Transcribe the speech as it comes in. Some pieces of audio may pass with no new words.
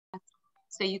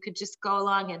So you could just go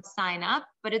along and sign up.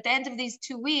 But at the end of these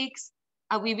 2 weeks,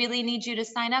 we really need you to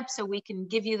sign up so we can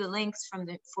give you the links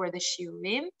for the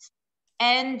shiurim.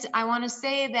 And I want to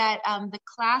say that the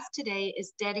class today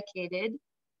is dedicated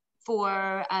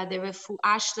for the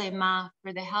refuah shlema,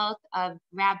 for the health of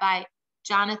Rabbi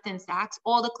Jonathan Sachs.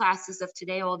 All the classes of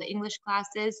today, all the English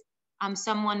classes,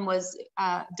 someone was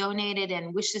donated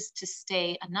and wishes to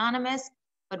stay anonymous,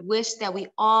 but wish that we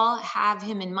all have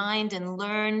him in mind and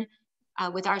learn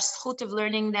with our zchut of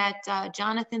learning that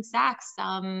Jonathan Sachs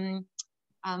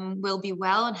will be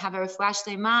well and have a refuah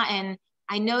shlema. And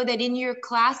I know that in your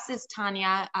classes,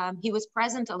 Tanya, he was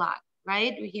present a lot,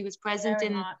 right? He was present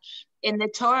in the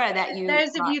Torah that you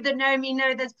Those of you that know me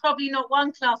know there's probably not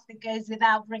one class that goes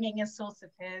without bringing a source of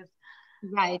his.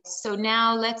 Right. So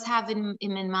now let's have him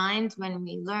in mind when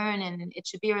we learn, and it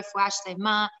should be a refuah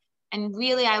shlema. And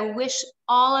really, I wish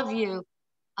all of you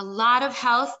a lot of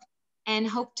health and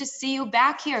hope to see you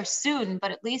back here soon,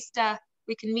 but at least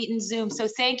we can meet in Zoom. So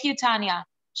thank you, Tanya.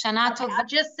 Shana Tova. I'll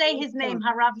just say his name,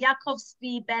 Harav Yaakov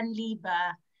Zvi Ben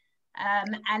Lieber.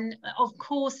 And of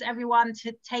course, everyone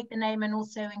to take the name and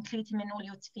also include him in all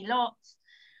your tefillot.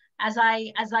 As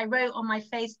I wrote on my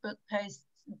Facebook post,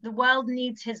 the world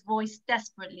needs his voice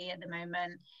desperately at the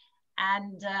moment.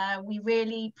 And we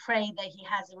really pray that he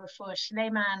has a refuah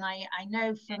shlema. And I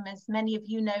know from, as many of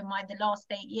you know, the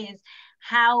last 8 years,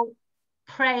 how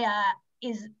prayer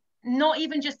is not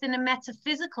even just in a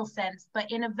metaphysical sense, but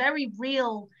in a very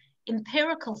real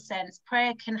empirical sense.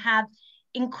 Prayer can have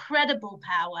incredible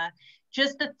power.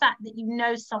 Just the fact that you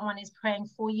know someone is praying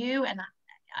for you, and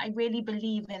I really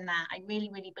believe in that. I really,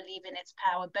 really believe in its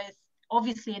power, both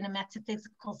obviously in a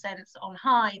metaphysical sense on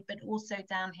high, but also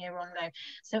down here on low.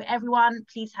 So everyone,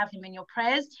 please have him in your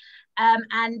prayers.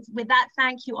 And with that,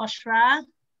 thank you, Oshra.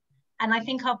 And I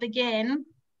think I'll begin.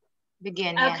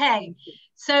 Okay. Yes.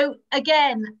 So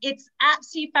again, it's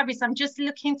absolutely fabulous. I'm just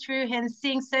looking through him,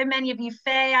 seeing so many of you.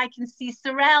 Faye, I can see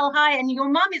Sorel. Hi, and your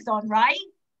mum is on, right?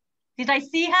 Did I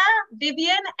see her?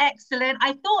 Vivian, excellent.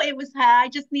 I thought it was her. I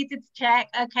just needed to check.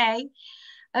 Okay,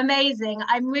 amazing.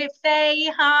 I'm with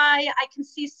Faye. Hi, I can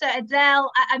see Sir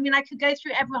Adele. I mean, I could go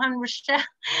through everyone. Rochelle,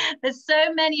 there's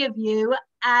so many of you,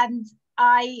 and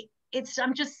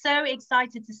I'm just so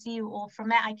excited to see you all.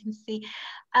 From it, I can see.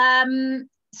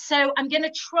 So I'm going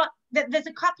to try. There's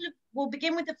a couple of. We'll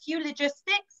begin with a few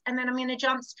logistics, and then I'm going to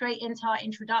jump straight into our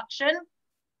introduction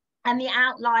and the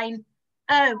outline.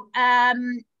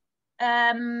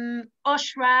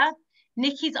 Oshra,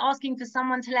 Nikki's asking for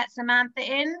someone to let Samantha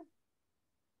in.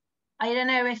 I don't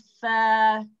know if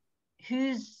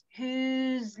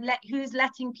who's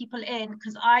letting people in,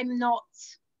 because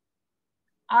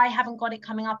I haven't got it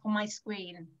coming up on my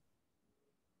screen.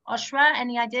 Oshra,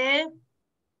 any idea?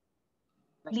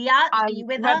 Liat, are you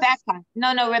with Rebecca. us?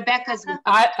 No, Rebecca's.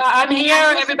 I'm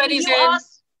here. Everybody's in.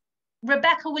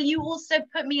 Rebecca, will you also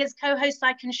put me as co-host so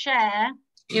I can share?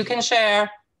 You can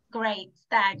share. Great,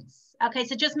 thanks. Okay,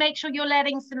 so just make sure you're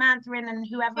letting Samantha in and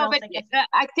whoever else.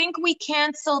 I think we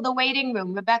cancel the waiting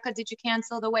room. Rebecca, did you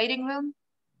cancel the waiting room?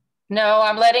 No,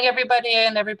 I'm letting everybody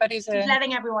in. Everybody's in. She's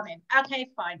letting everyone in. Okay,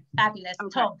 fine. Fabulous.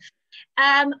 Okay.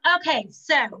 Tom. Okay,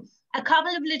 so a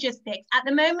couple of logistics. At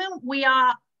the moment, we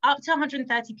are up to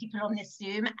 130 people on this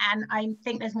Zoom, and I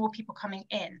think there's more people coming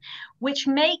in, which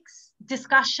makes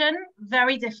discussion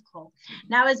very difficult.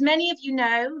 Now, as many of you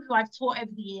know, who I've taught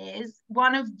over the years,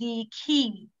 one of the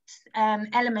key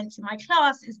elements in my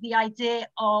class is the idea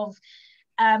of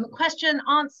question,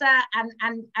 answer,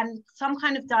 and some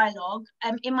kind of dialogue.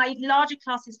 In my larger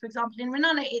classes, for example, in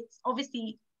Renana, it's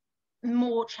obviously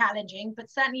more challenging,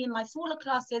 but certainly in my smaller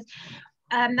classes,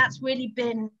 that's really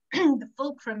been the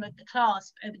fulcrum of the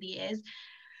class over the years.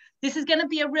 This is going to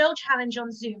be a real challenge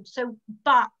on Zoom. So,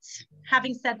 but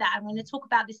having said that, I'm going to talk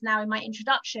about this now in my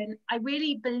introduction. I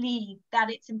really believe that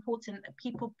it's important that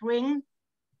people bring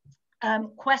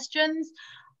questions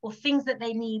or things that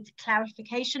they need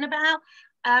clarification about,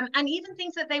 and even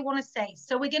things that they want to say.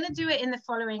 So we're going to do it in the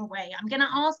following way. I'm going to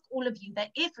ask all of you that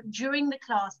if during the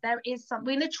class there is some,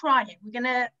 we're going to try it. We're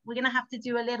going to have to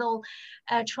do a little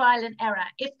trial and error.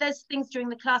 If there's things during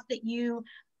the class that you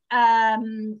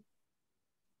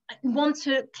want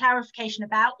to clarification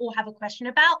about or have a question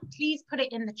about, please put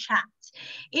it in the chat.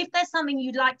 If there's something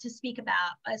you'd like to speak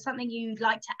about, something you'd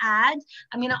like to add,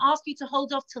 I'm going to ask you to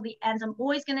hold off till the end. I'm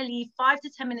always going to leave 5 to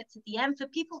 10 minutes at the end for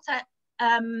people to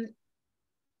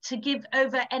to give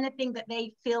over anything that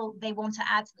they feel they want to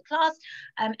add to the class,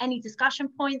 any discussion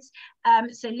points.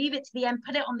 So leave it to the end,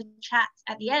 put it on the chat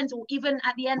at the end, or even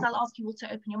at the end, I'll ask you all to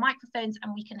open your microphones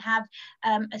and we can have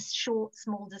a short,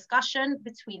 small discussion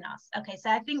between us. Okay, so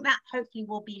I think that hopefully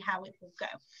will be how it will go.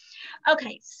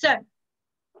 Okay, so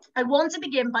I want to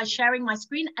begin by sharing my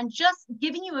screen and just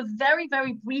giving you a very,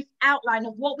 very brief outline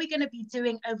of what we're going to be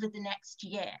doing over the next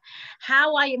year,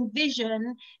 how I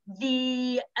envision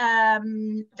the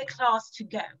class to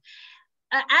go.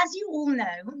 As you all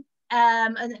know,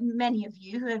 and many of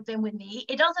you who have been with me,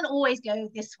 it doesn't always go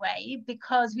this way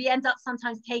because we end up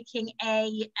sometimes taking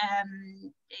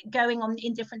going on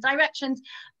in different directions.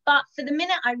 But for the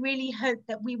minute, I really hope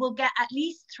that we will get at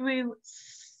least through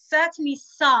certainly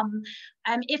some,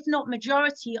 if not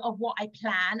majority of what I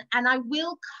plan. And I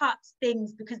will cut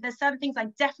things because there's some things I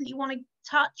definitely want to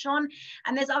touch on.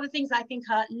 And there's other things I think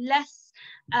are less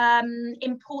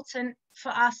important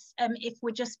for us if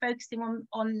we're just focusing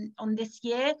on this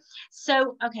year.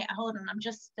 So, okay, hold on. I'm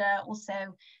just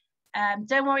also,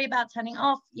 don't worry about turning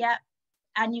off. Yeah.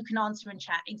 And you can answer in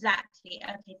chat. Exactly.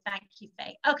 Okay, thank you,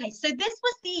 Faye. Okay, so this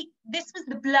was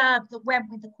the blurb that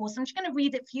went with the course. I'm just going to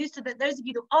read it for you so that those of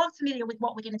you that aren't familiar with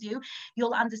what we're going to do,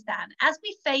 you'll understand. As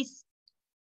we face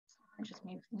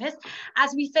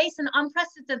an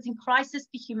unprecedented crisis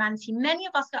for humanity, many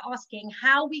of us are asking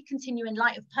how we continue in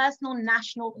light of personal,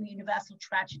 national, and universal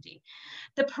tragedy.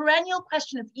 The perennial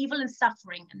question of evil and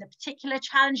suffering and the particular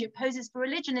challenge it poses for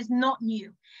religion is not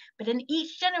new, but in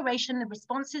each generation, the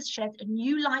responses shed a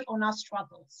new light on our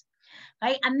struggles.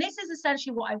 Right? And this is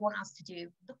essentially what I want us to do.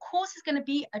 The course is going to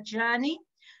be a journey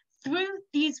through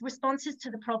these responses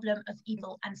to the problem of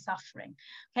evil and suffering,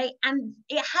 okay? And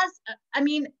it has, I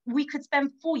mean, we could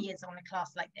spend 4 years on a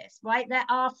class like this, right?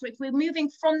 If we're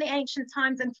moving from the ancient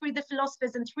times and through the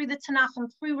philosophers and through the Tanakh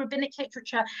and through rabbinic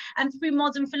literature and through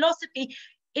modern philosophy,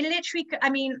 it literally, I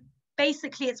mean,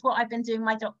 basically it's what I've been doing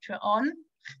my doctorate on,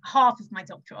 half of my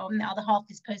doctorate on, the other half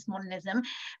is postmodernism,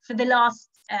 for the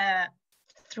last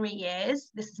 3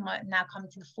 years. This is now coming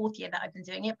to the 4th year that I've been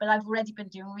doing it, but I've already been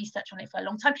doing research on it for a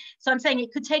long time. So I'm saying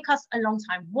it could take us a long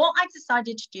time. What I've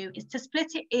decided to do is to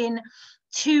split it in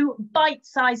 2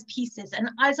 bite-sized pieces. And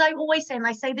as I always say, and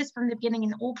I say this from the beginning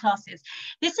in all classes,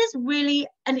 this is really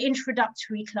an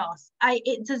introductory class.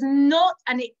 It does not,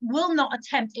 and it will not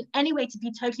attempt in any way to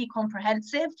be totally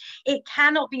comprehensive. It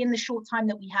cannot be in the short time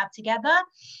that we have together.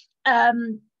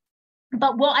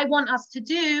 But what I want us to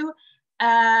do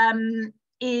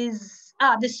is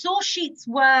the source sheets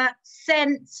were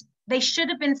sent. They should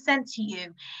have been sent to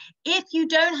you. If you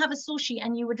don't have a source sheet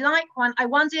and you would like one, I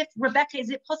wonder if, Rebecca, is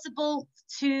it possible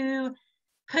to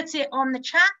put it on the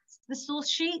chat, the source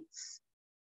sheets?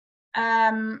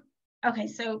 Okay,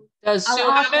 so does Sue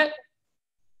have it?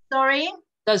 Sorry?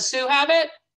 Does Sue have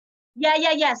it?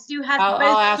 Yeah. Sue has I'll both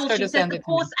ask source her to sheets. There's send the it to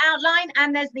me. course outline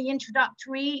and there's the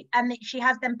introductory, and she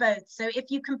has them both. So if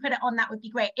you can put it on, that would be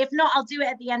great. If not, I'll do it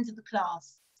at the end of the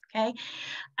class. Okay.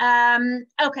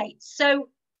 Okay, so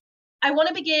I want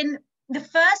to begin the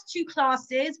first 2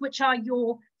 classes, which are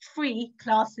your free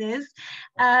classes.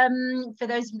 For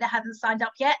those of you that haven't signed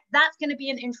up yet, that's going to be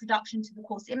an introduction to the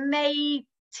course. It may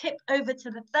tip over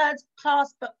to the 3rd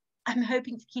class, but I'm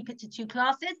hoping to keep it to 2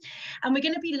 classes. And we're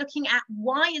going to be looking at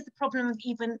why is the problem of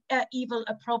evil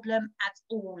a problem at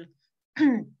all.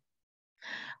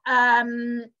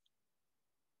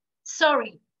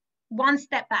 Sorry, one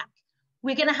step back.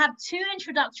 We're going to have 2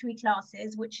 introductory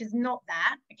classes, which is not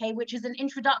that, okay, which is an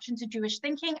introduction to Jewish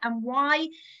thinking and why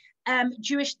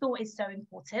Jewish thought is so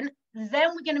important.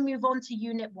 Then we're going to move on to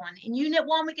Unit 1. In Unit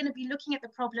 1, we're going to be looking at the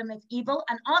problem of evil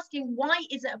and asking why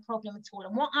is it a problem at all?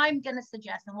 And what I'm going to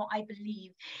suggest and what I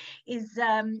believe is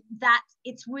that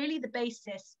it's really the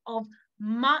basis of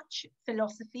much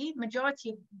philosophy. Majority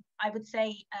of, I would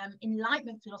say,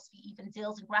 Enlightenment philosophy even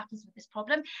deals and grapples with this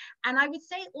problem. And I would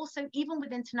say also, even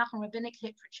within Tanakh and rabbinic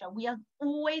literature, we are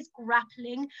always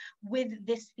grappling with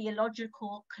this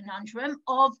theological conundrum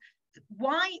of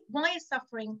why is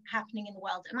suffering happening in the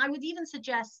world? And I would even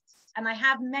suggest, and I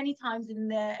have many times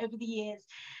over the years,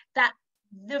 that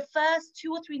the first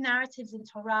 2 or 3 narratives in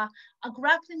Torah are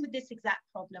grappling with this exact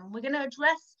problem. We're going to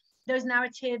address those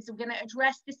narratives. We're going to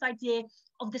address this idea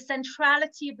of the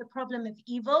centrality of the problem of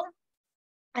evil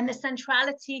and the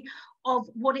centrality of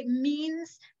what it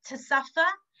means to suffer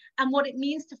and what it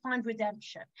means to find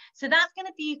redemption. So that's going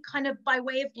to be kind of by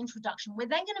way of introduction. We're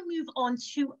then going to move on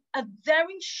to a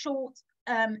very short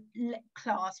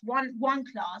class, one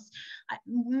class,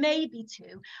 maybe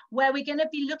 2, where we're going to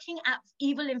be looking at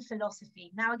evil in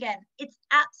philosophy. Now, again, it's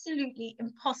absolutely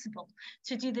impossible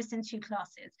to do this in 2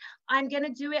 classes. I'm going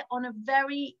to do it on a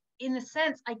very in a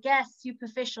sense, I guess,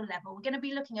 superficial level. We're going to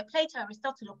be looking at Plato,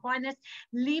 Aristotle, Aquinas,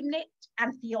 Leibniz,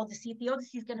 and theodicy.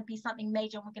 Theodicy is going to be something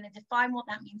major, and we're going to define what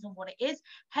that means and what it is.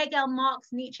 Hegel, Marx,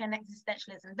 Nietzsche, and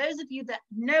existentialism. Those of you that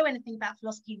know anything about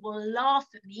philosophy will laugh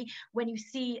at me when you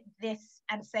see this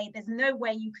and say, there's no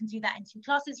way you can do that in 2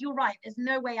 classes. You're right, there's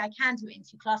no way I can do it in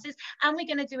 2 classes, and we're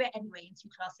going to do it anyway in 2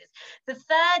 classes. The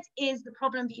third is the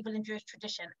problem of evil in Jewish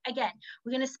tradition. Again,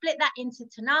 we're going to split that into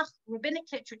Tanakh, rabbinic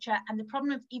literature, and the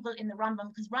problem of evil in the Rambam,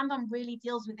 because Rambam really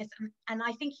deals with this, and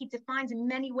I think he defines in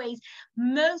many ways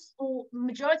most or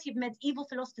majority of medieval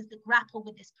philosophers that grapple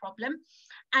with this problem.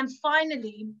 And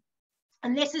finally,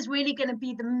 and this is really going to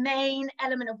be the main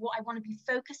element of what I want to be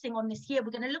focusing on this year,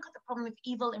 we're going to look at the problem of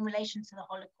evil in relation to the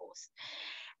Holocaust.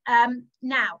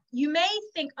 Now, you may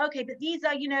think, okay, but these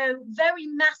are, you know, very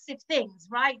massive things,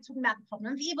 right? Talking about the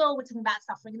problem of evil, we're talking about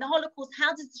suffering in the Holocaust. How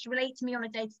does this relate to me on a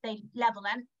day-to-day level?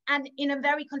 And in a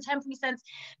very contemporary sense,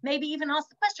 maybe even ask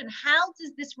the question, how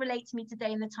does this relate to me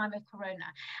today in the time of Corona?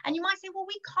 And you might say, well,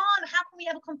 we can't. How can we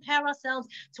ever compare ourselves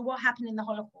to what happened in the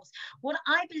Holocaust? What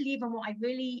I believe and what I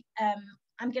really,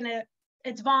 I'm going to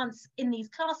advance in these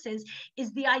classes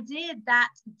is the idea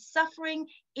that suffering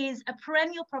is a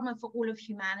perennial problem for all of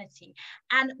humanity,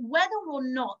 and whether or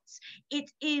not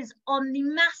it is on the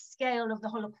mass scale of the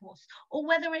Holocaust or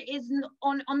whether it is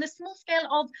on the small scale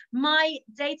of my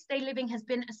day-to-day living has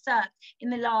been usurped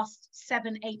in the last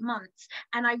 7-8 months,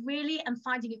 and I really am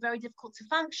finding it very difficult to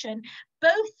function,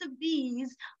 both of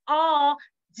these are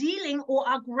dealing or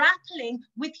are grappling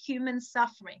with human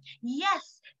suffering.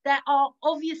 Yes, there are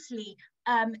obviously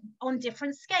on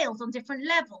different scales, on different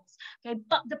levels, okay,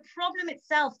 but the problem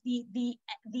itself, the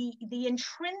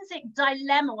intrinsic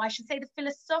dilemma, or I should say the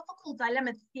philosophical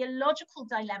dilemma, the theological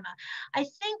dilemma, I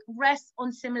think rests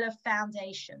on similar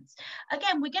foundations.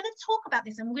 Again, we're going to talk about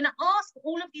this and we're going to ask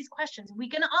all of these questions. We're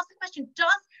going to ask the question,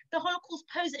 does the Holocaust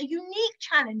pose a unique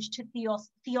challenge to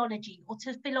theology or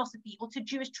to philosophy or to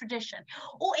Jewish tradition?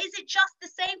 Or is it just the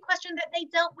same question that they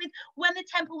dealt with when the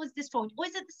temple was destroyed? Or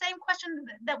is it the same question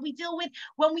that we deal with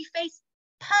when we face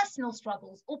personal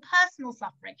struggles or personal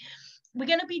suffering? We're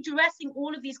going to be addressing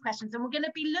all of these questions, and we're going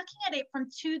to be looking at it from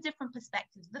 2 different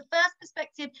perspectives. The first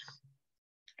perspective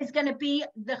is going to be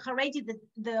the Haredi,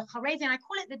 the Haredi, and I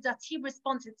call it the Dati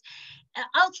response. It's an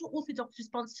ultra-Orthodox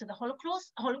response to the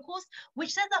Holocaust,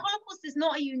 which says the Holocaust is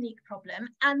not a unique problem.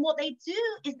 And what they do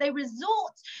is they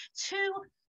resort to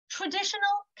traditional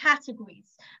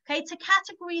categories, okay, to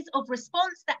categories of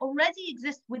response that already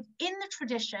exist within the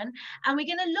tradition. And we're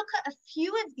going to look at a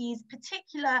few of these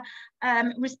particular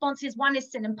responses. One is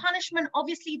sin and punishment.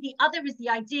 Obviously, the other is the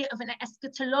idea of an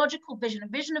eschatological vision, a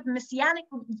vision of messianic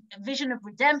vision of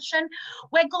redemption,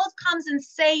 where God comes and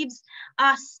saves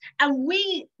us, and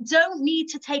we don't need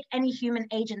to take any human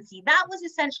agency. That was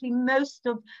essentially most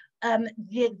of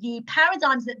the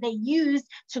paradigms that they used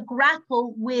to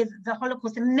grapple with the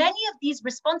Holocaust. And many of these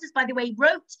responses, by the way,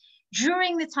 wrote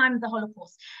during the time of the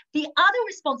Holocaust. The other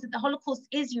response that the Holocaust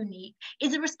is unique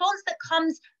is a response that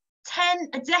comes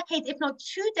a decade, if not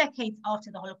 2 decades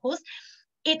after the Holocaust.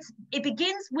 It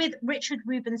begins with Richard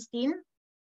Rubinstein,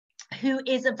 who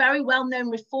is a very well-known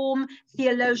Reform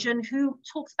theologian who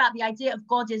talks about the idea of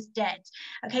God is dead.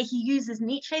 Okay, he uses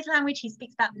Nietzsche's language. He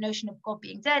speaks about the notion of God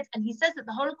being dead, and he says that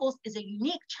the Holocaust is a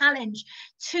unique challenge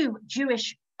to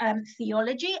Jewish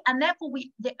theology, and therefore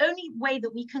the only way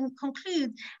that we can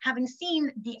conclude, having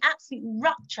seen the absolute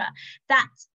rupture that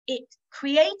it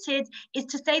created, is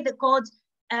to say that God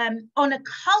on a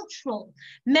cultural,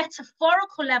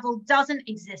 metaphorical level doesn't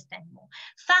exist anymore.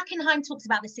 Falkenhayn talks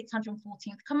about the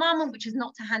 614th commandment, which is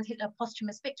not to hand Hitler a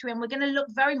posthumous victory, and we're going to look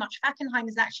very much, Falkenhayn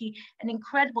is actually an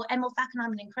incredible, Emil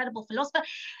Falkenhayn, an incredible philosopher.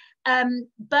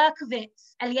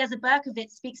 Eliezer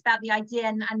Berkovitz speaks about the idea,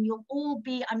 and you'll all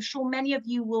be, I'm sure many of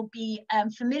you will be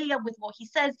familiar with what he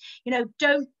says, you know,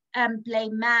 don't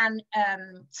blame man,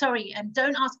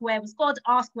 don't ask where was God,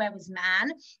 ask where was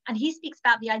man. And he speaks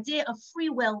about the idea of free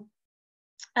will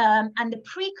and the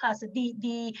precursor,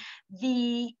 the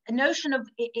notion of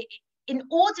in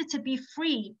order to be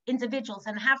free individuals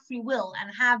and have free will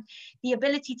and have the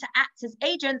ability to act as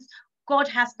agents, God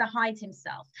has to hide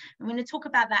himself. I'm going to talk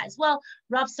about that as well.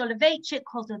 Rav Soloveitchik,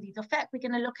 we're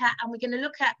going to look at, and we're going to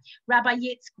look at Rabbi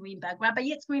Yitz Greenberg. Rabbi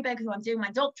Yitz Greenberg, who I'm doing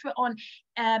my doctorate on,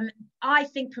 I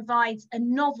think provides a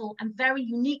novel and very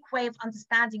unique way of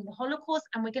understanding the Holocaust.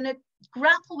 And we're going to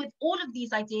grapple with all of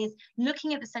these ideas,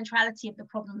 looking at the centrality of the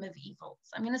problem of evil.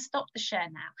 So I'm going to stop the share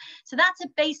now. So that's a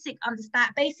basic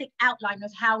outline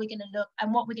of how we're going to look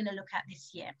and what we're going to look at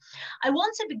this year. I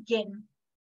want to begin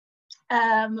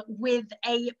with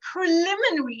a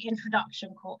preliminary introduction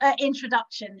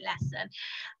lesson,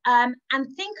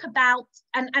 and think about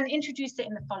and introduce it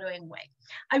in the following way.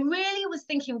 I really was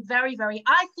thinking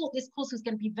I thought this course was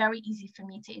going to be very easy for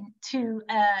me to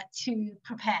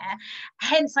prepare.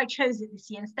 Hence, I chose it this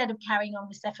year instead of carrying on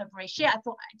with Sefer Bereshit. I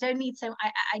thought I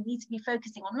need to be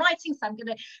focusing on writing, so I'm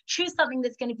going to choose something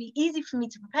that's going to be easy for me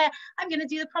to prepare. I'm going to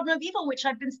do the problem of evil, which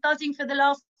I've been studying for the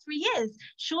last 3 years,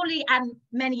 surely, and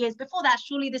many years before that,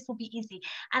 surely this will be easy.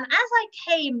 And as I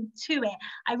came to it,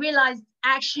 I realized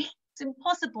actually it's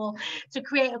impossible to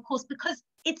create a course because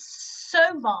it's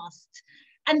so vast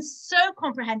and so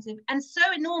comprehensive and so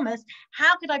enormous.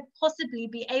 How could I possibly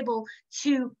be able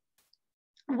to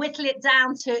whittle it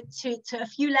down to a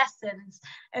few lessons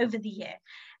over the year?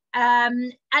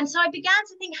 And so I began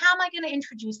to think, how am I going to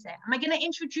introduce it? Am I going to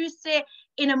introduce it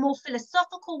in a more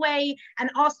philosophical way and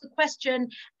ask the question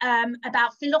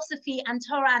about philosophy and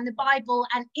Torah and the Bible,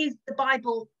 and is the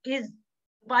Bible a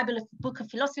book of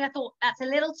philosophy? I thought that's a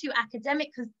little too academic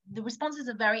because the responses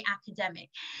are very academic.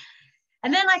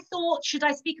 And then I thought, should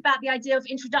I speak about the idea of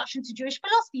introduction to Jewish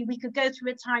philosophy? We could go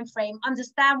through a time frame,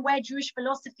 understand where Jewish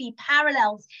philosophy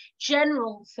parallels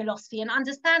general philosophy, and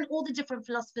understand all the different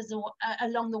philosophers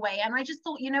along the way. And I just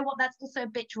thought, you know what, that's also a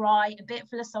bit dry, a bit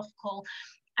philosophical.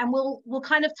 And we'll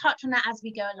kind of touch on that as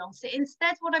we go along. So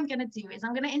instead, what I'm going to do is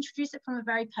I'm going to introduce it from a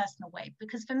very personal way,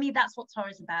 because for me, that's what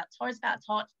Torah is about. Torah is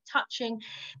about touching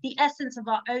the essence of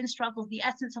our own struggles, the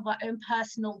essence of our own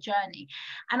personal journey.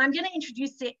 And I'm going to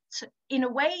introduce it in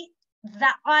a way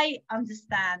that I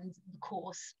understand the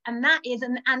course. And that is,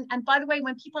 and by the way,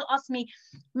 when people ask me,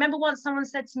 remember once someone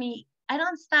said to me, I don't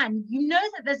understand, you know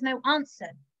that there's no answer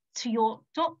to your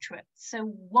doctorate,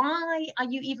 so why are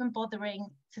you even bothering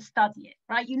to study it,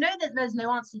 right? You know that there's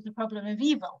no answer to the problem of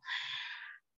evil.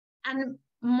 And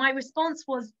my response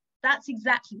was, that's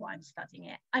exactly why I'm studying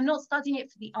it. I'm not studying it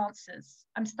for the answers.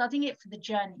 I'm studying it for the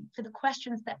journey, for the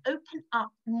questions that open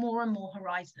up more and more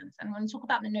horizons. And I'm going to talk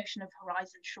about the notion of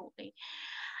horizon shortly.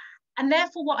 And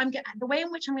therefore, the way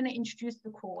in which I'm going to introduce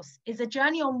the course is a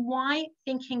journey on why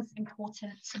thinking is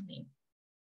important to me,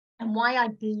 and why I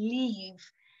believe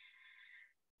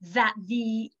that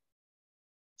the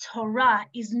Torah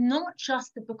is not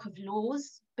just a book of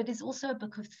laws, but is also a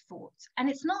book of thought. And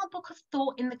it's not a book of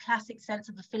thought in the classic sense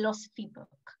of a philosophy book.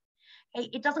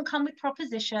 It doesn't come with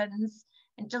propositions.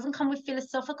 It doesn't come with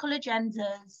philosophical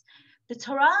agendas. The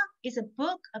Torah is a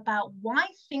book about why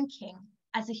thinking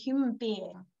as a human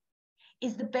being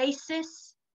is the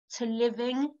basis to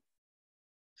living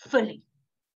fully.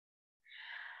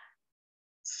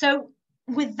 So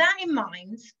with that in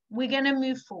mind, we're going to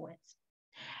move forward.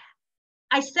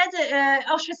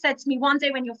 Osher said to me one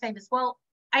day, when you're famous, well,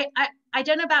 I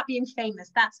don't know about being famous,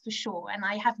 that's for sure. And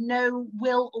I have no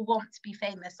will or want to be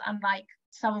famous, unlike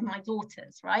some of my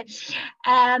daughters, right?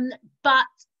 But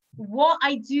what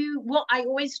I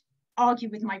always argue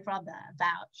with my brother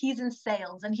about, he's in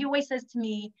sales, and he always says to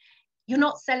me, you're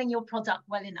not selling your product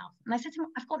well enough. And I said to him,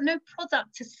 I've got no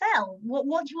product to sell.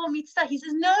 What do you want me to sell? He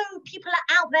says, no, people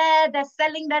are out there, they're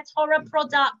selling their Torah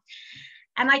product.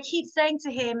 And I keep saying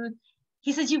to him,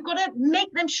 he says, you've got to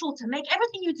make them shorter, make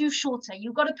everything you do shorter.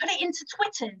 You've got to put it into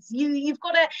Twitters. You've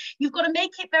got to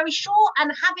make it very short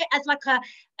and have it as like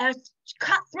a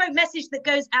cutthroat message that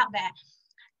goes out there.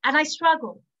 And I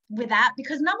struggle with that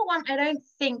because, number one, I don't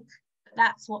think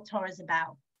that's what Torah is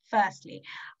about, firstly.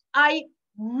 I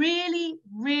really,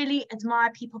 really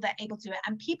admire people that are able to do it,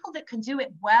 and people that can do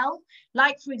it well,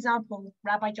 like, for example,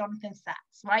 Rabbi Jonathan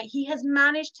Sachs, right? He has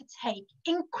managed to take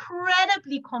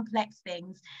incredibly complex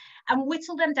things and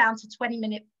whittle them down to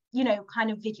 20-minute,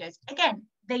 kind of videos. Again,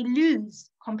 they lose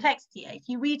complexity. If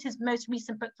you read his most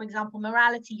recent book, for example,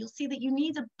 Morality, you'll see that you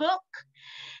need a book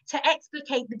to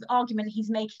explicate the argument he's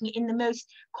making in the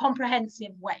most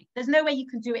comprehensive way. There's no way you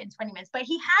can do it in 20 minutes, but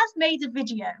he has made a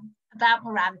video about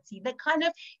morality that kind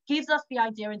of gives us the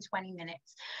idea in 20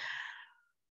 minutes.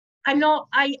 I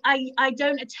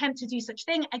don't attempt to do such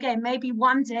thing. Again, maybe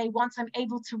one day, once I'm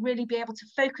able to really be able to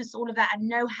focus all of that and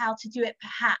know how to do it,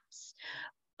 perhaps.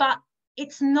 But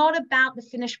it's not about the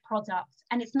finished product,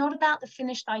 and it's not about the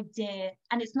finished idea,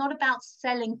 and it's not about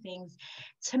selling things.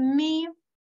 To me,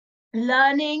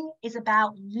 learning is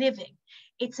about living.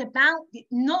 It's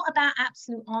not about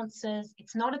absolute answers.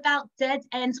 It's not about dead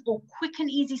ends or quick and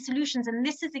easy solutions. And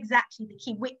this is exactly the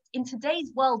key. In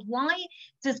today's world, why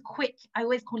does I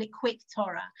always call it quick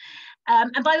Torah.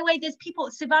 And by the way, there's people,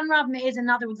 Sivan Ravner is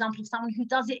another example of someone who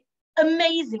does it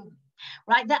amazingly,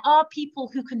 right? There are people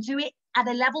who can do it at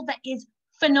a level that is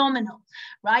phenomenal,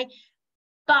 right?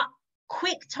 But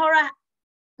quick Torah,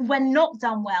 when not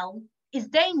done well, is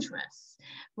dangerous,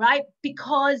 right?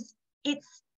 Because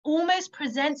it's almost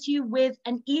presents you with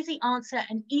an easy answer,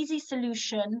 an easy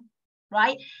solution,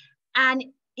 right? And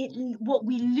what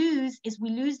we lose is we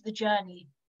lose the journey.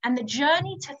 And the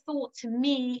journey to thought, to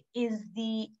me, is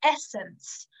the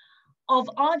essence of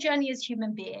our journey as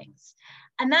human beings.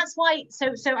 And that's why,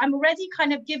 so I'm already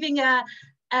kind of giving a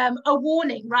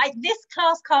warning, right? This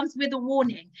class comes with a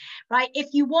warning, right? If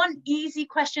you want easy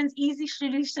questions, easy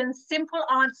solutions, simple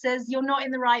answers, you're not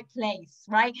in the right place,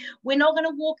 right? We're not going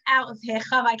to walk out of here.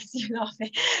 You're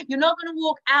not going to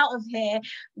walk out of here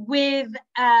with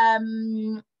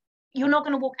you're not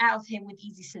going to walk out of here with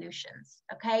easy solutions,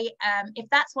 okay? If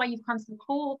that's why you've come to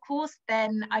the course,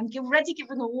 then I'm already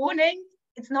giving a warning.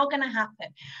 It's not going to happen.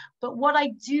 But what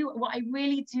I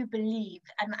really do believe,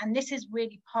 and this is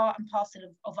really part and parcel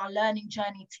of our learning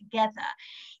journey together,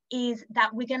 is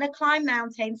that we're going to climb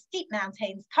mountains, steep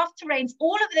mountains, tough terrains,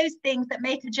 all of those things that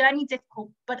make a journey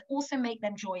difficult, but also make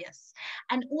them joyous,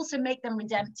 and also make them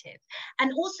redemptive,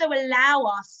 and also allow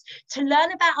us to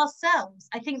learn about ourselves.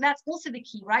 I think that's also the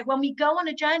key, right? When we go on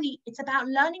a journey, it's about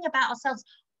learning about ourselves.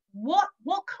 What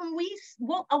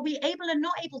are we able and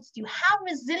not able to do? How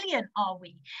resilient are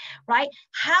we, right?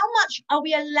 How much are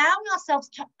we allowing ourselves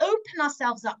to open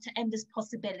ourselves up to endless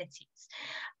possibilities?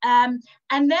 And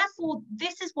therefore,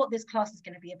 this is what this class is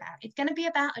going to be about. It's going to be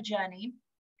about a journey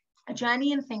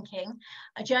in thinking,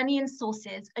 a journey in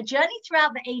sources, a journey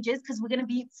throughout the ages, because we're going to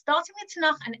be starting with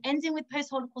Tanakh and ending with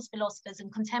post-Holocaust philosophers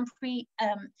and contemporary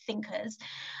thinkers.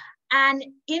 And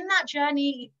in that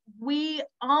journey, we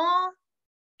are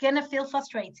going to feel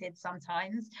frustrated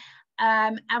sometimes.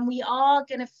 And we are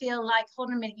going to feel like,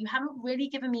 hold on a minute, you haven't really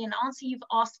given me an answer. You've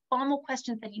asked far more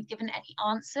questions than you've given any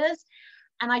answers.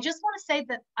 And I just want to say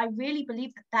that I really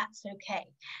believe that that's okay.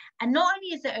 And not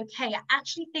only is it okay, I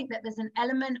actually think that there's an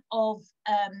element of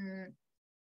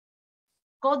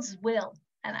God's will.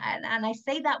 And I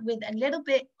say that with a little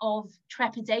bit of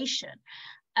trepidation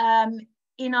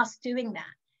in us doing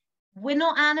that. We're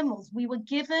not animals. We were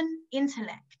given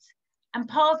intellect. And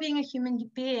part of being a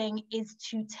human being is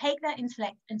to take that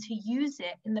intellect and to use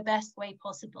it in the best way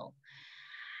possible.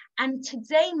 And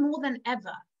today, more than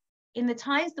ever, in the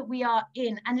times that we are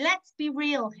in, and let's be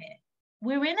real here,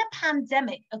 we're in a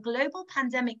pandemic, a global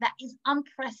pandemic that is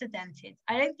unprecedented.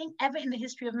 I don't think ever in the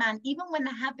history of man, even when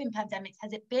there have been pandemics,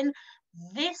 has it been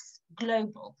this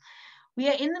global. We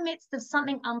are in the midst of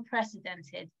something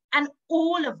unprecedented. And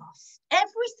all of us,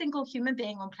 every single human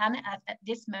being on planet Earth at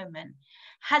this moment,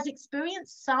 has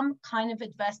experienced some kind of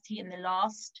adversity in the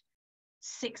last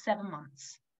 6-7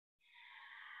 months.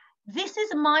 This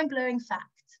is a mind-blowing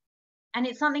fact, and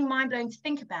it's something mind-blowing to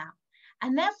think about.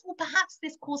 And therefore, perhaps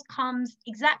this course comes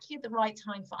exactly at the right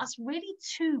time for us really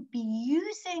to be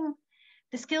using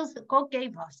the skills that God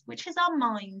gave us, which is our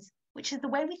minds, which is the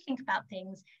way we think about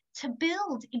things, to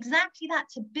build exactly that,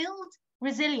 to build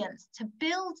resilience, to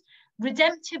build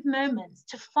redemptive moments,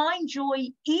 to find joy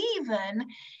even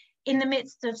in the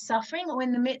midst of suffering or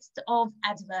in the midst of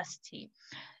adversity.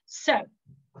 So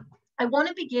I want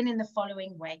to begin in the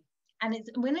following way. And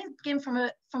we're going to begin from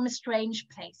a strange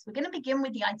place. We're going to begin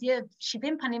with the idea of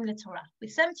Shivim Panim LeTorah,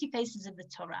 with 70 faces of the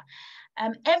Torah.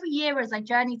 Every year as I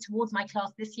journey towards my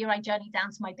class, this year I journeyed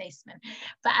down to my basement.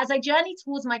 But as I journey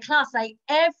towards my class,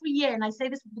 every year, and I say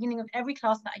this at the beginning of every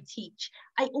class that I teach,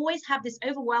 I always have this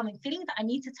overwhelming feeling that I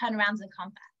need to turn around and come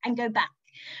back and go back,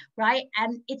 right?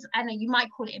 And I know you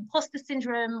might call it imposter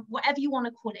syndrome, whatever you want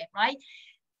to call it, right?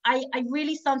 I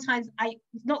really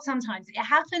it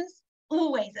happens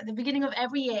always at the beginning of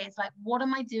every year. It's like, what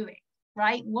am I doing?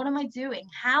 Right? What am I doing?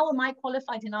 How am I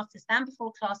qualified enough to stand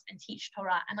before class and teach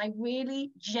Torah? And I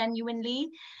really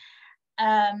genuinely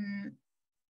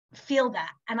feel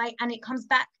that. And it comes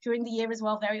back during the year as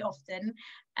well, very often.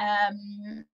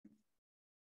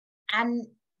 And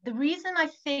the reason I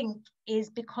think is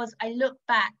because I look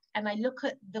back and I look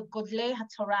at the Godlei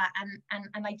HaTorah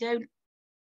and I don't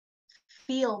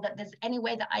feel that there's any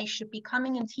way that I should be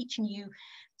coming and teaching you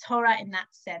Torah in that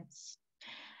sense.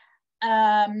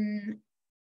 But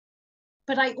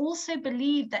I also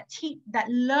believe that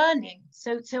learning.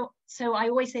 So I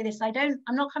always say this.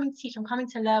 I'm not coming to teach. I'm coming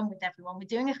to learn with everyone. We're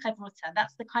doing a chevrota.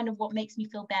 That's the kind of what makes me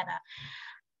feel better.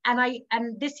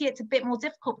 And this year it's a bit more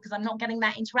difficult because I'm not getting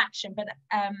that interaction. But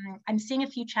I'm seeing a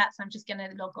few chats. I'm just going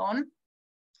to log on.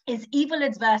 Is evil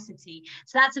adversity?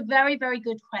 So that's a very, very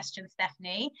good question,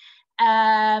 Stephanie.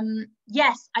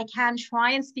 Yes, I can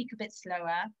try and speak a bit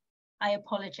slower. I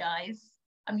apologize.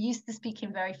 I'm used to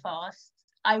speaking very fast.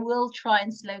 I will try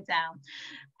and slow down.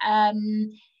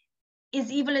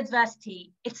 Is evil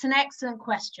adversity? It's an excellent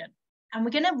question. And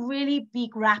we're going to really be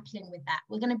grappling with that.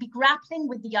 We're going to be grappling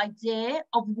with the idea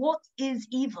of what is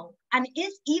evil. And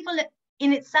is evil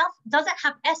in itself, does it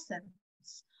have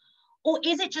essence? Or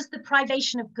is it just the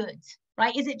privation of good,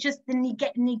 right? Is it just the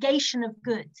negation of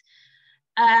good?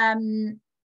 And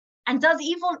does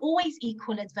evil always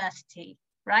equal adversity,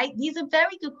 right? These are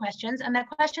very good questions, and they're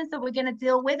questions that we're going to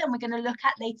deal with, and we're going to look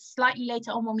at slightly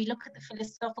later on when we look at the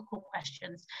philosophical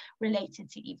questions related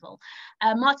to evil.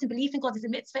 Martin, belief in God is a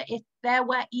mitzvah. If there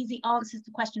were easy answers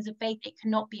to questions of faith, it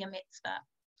cannot be a mitzvah.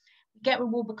 We get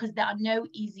reward because there are no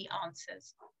easy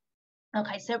answers.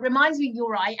 Okay, so it reminds me, you're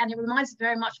right, and it reminds me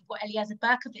very much of what Eliezer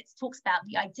Berkovitz talks about,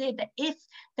 the idea that if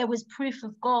there was proof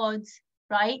of God,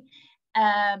 right,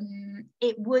 there'd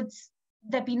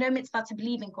be no mitzvah to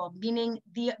believe in God, meaning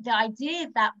the idea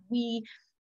that we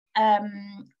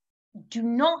do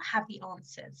not have the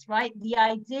answers, right? The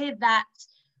idea that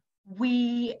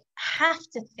we have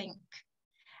to think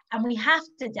and we have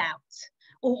to doubt,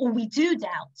 or we do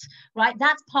doubt, right?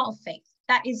 That's part of faith.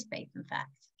 That is faith, in fact.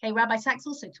 Okay, Rabbi Sachs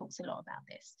also talks a lot about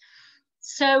this.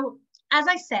 So, as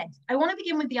I said, I want to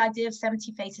begin with the idea of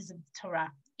 70 faces of the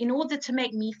Torah in order to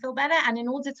make me feel better and in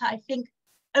order to, I think,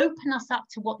 open us up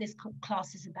to what this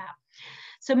class is about.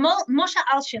 So Moshe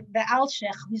Alshich, the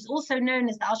Alshich, who's also known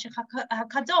as the Alshich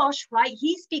HaKadosh, right?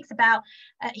 He speaks about,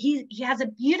 he has a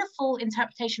beautiful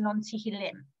interpretation on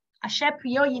Tehillim. Asher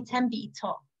priyo yitem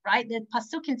bi'ito, right? The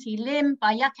pasuk in Tehillim,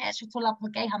 Vayake esheto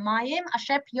lapogei hamayim,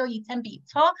 Asher priyo yitem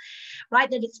bi'ito, right?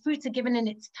 That its fruits are given in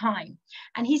its time.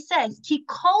 And he says, Ki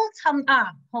kol tam,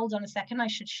 hold on a second, I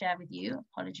should share with you.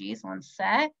 Apologies, one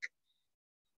sec.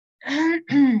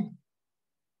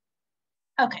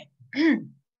 Okay.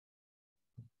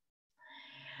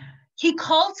 He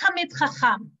called Tamid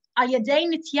Chacham, Ayadei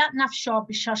Nitiyat Nafsho,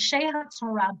 B'Sharshei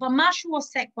HaTorah, B'Mashu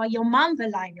Osek B'Yomam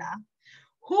V'Layla,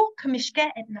 Hu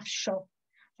Kamishke Et Nafsho,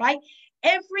 right?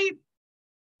 Every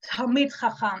Tamid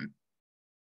Chacham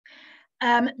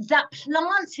that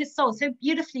plants his soul, so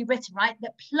beautifully written, right?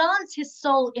 That plants his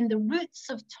soul in the roots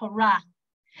of Torah,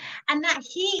 and that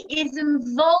he is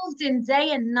involved in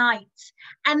day and night,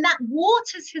 and that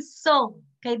waters his soul,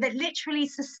 okay, that literally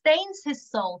sustains his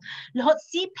soul. Right?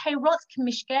 He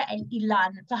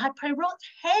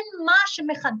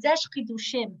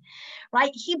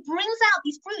brings out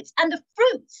these fruits, and the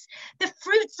fruits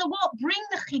are what bring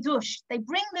the chidush. They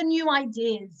bring the new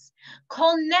ideas.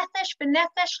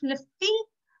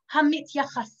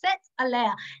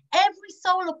 Every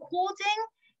soul according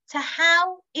to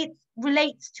how it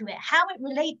relates to it, how it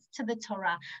relates to the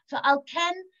Torah.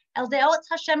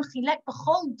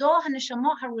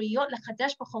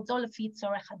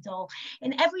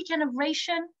 In every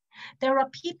generation, there are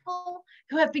people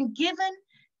who have been given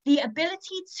the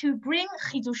ability to bring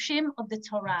chidushim of the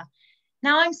Torah.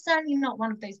 Now, I'm certainly not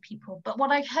one of those people, but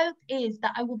what I hope is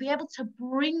that I will be able to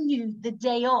bring you the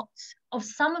dayot of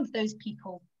some of those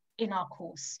people in our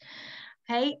course.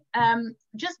 Okay,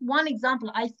 just one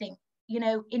example, I think, you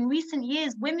know, in recent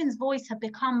years, women's voice have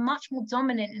become much more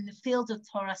dominant in the field of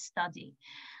Torah study.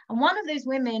 And one of those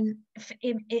women,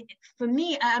 for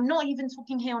me, I'm not even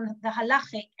talking here on the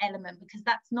halachic element because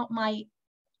that's not my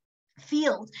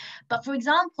field. But for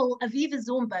example, Aviva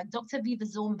Zornberg, Dr. Aviva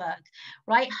Zornberg,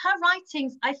 right? Her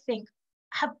writings, I think,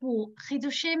 have brought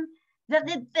chidushim that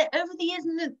over the years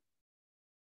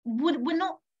were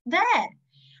not there.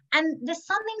 And there's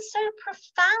something so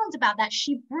profound about that.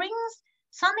 She brings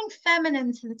something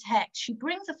feminine to the text. She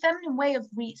brings a feminine way of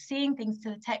seeing things to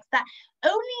the text that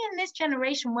only in this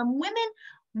generation, when women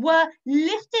were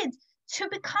lifted to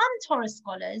become Torah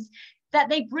scholars, that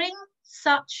they bring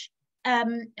such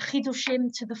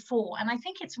chidushim to the fore. And I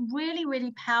think it's really,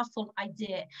 really powerful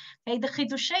idea. Okay, the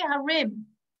chidushei harim,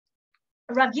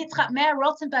 Rav Yitzchak Meir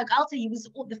Rothenberg Alter, he was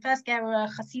the first Ger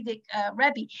Hasidic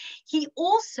Rebbe. He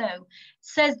also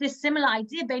says this similar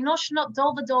idea. Beinosh not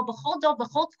dor v'dor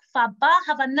b'chol tkufa ba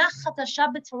havana chadasha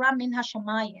b'Torah min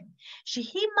hashamayim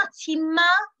shehi matima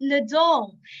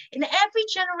ledor. In every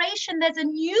generation, there's a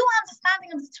new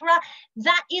understanding of the Torah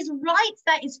that is right,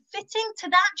 that is fitting to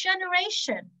that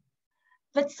generation.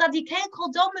 And the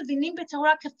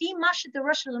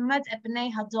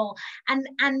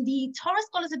Torah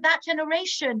scholars of that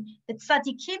generation, the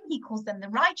tzaddikim, he calls them, the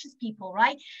righteous people,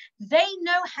 right? They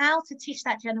know how to teach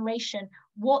that generation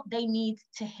what they need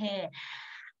to hear.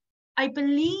 I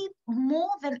believe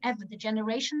more than ever, the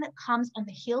generation that comes on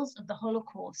the heels of the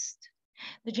Holocaust,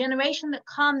 the generation that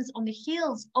comes on the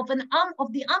heels of the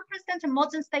unprecedented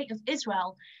modern state of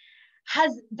Israel,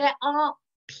 there are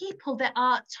people, there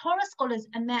are Torah scholars,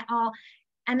 and there are,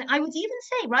 and I would even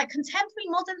say, right, contemporary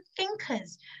modern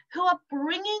thinkers who are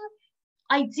bringing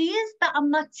ideas that are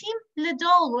matim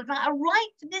ledol, that are right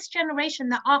for this generation,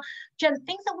 that are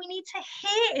things that we need to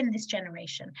hear in this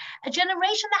generation. A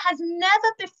generation that has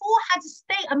never before had a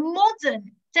state, a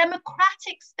modern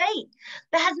democratic state,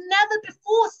 that has never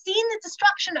before seen the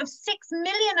destruction of 6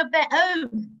 million of their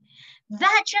own.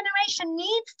 That generation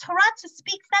needs Torah to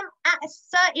speak them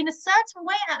in a certain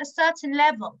way, at a certain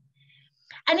level.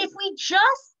 And if we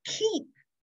just keep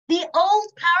the old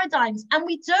paradigms and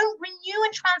we don't renew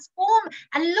and transform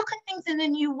and look at things in a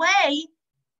new way,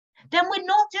 then we're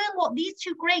not doing what these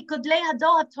two great Godlei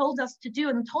Hador have told us to do,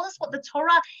 and told us what the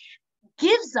Torah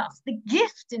gives us, the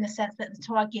gift in a sense that the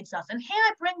Torah gives us. And here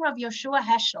I bring Rav Yoshua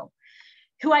Heschel,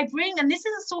 who I bring, and this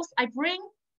is a source I bring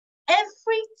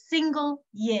every single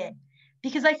year,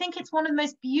 because I think it's one of the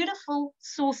most beautiful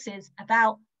sources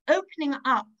about opening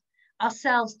up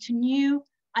ourselves to new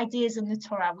ideas in the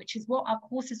Torah, which is what our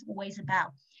course is always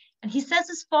about. And he says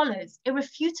as follows: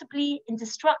 irrefutably,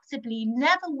 indestructibly,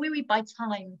 never wearied by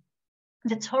time,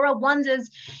 the Torah wanders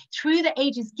through the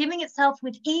ages, giving itself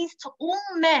with ease to all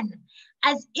men,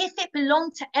 as if it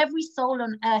belonged to every soul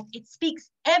on earth. It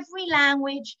speaks every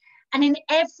language and in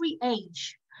every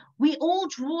age. We all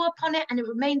draw upon it, and it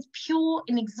remains pure,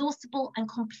 inexhaustible, and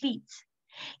complete.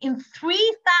 In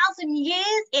 3,000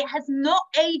 years, it has not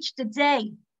aged a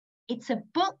day. It's a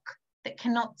book that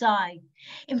cannot die.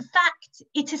 In fact,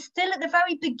 it is still at the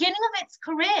very beginning of its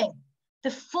career.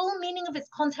 The full meaning of its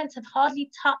contents have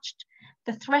hardly touched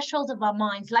the threshold of our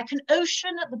minds, like an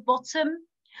ocean at the bottom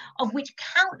of which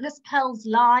countless pearls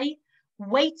lie,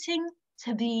 waiting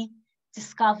to be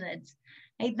discovered.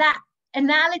 That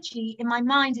analogy in my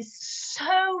mind is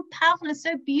so powerful and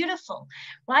so beautiful,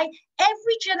 right?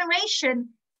 Every generation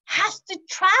has to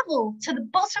travel to the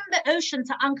bottom of the ocean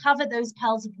to uncover those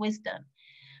pearls of wisdom,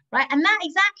 right? And that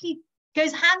exactly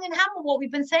goes hand in hand with what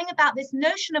we've been saying about this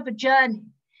notion of a journey,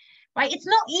 right? It's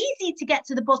not easy to get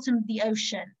to the bottom of the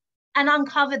ocean and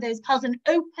uncover those pearls and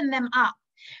open them up,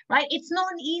 right? It's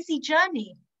not an easy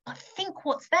journey, but think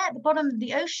what's there at the bottom of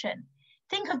the ocean.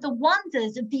 Think of the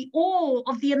wonders, of the awe,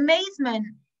 of the amazement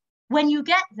when you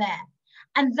get there.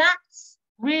 And that's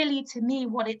really, to me,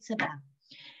 what it's about.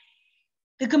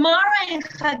 The Gemara in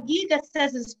Chagiga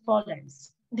says as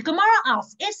follows. The Gemara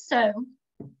asks, if so,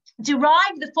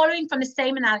 derive the following from the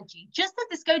same analogy. Just as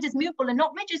this goat is movable and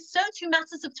not rigid, so too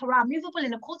matters of Torah are movable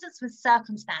in accordance with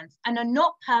circumstance and are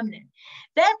not permanent.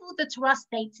 Therefore, the Torah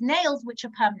states nails which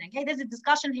are permanent. Okay, there's a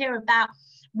discussion here about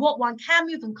what one can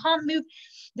move and can't move.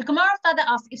 The Gemara further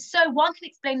asks, if so, one can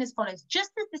explain as follows.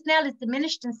 Just as this nail is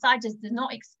diminished in size, does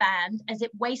not expand as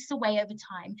it wastes away over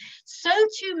time, so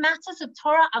too matters of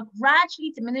Torah are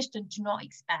gradually diminished and do not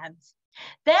expand.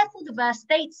 Therefore, the verse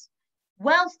states,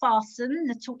 well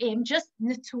fastened, netu'im, just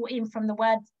netu'im from the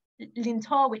word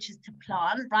lintor, which is to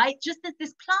plant, right? Just as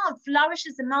this plant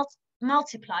flourishes and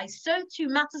multiplies, so too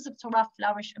matters of Torah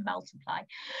flourish and multiply.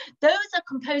 Those are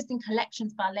composed in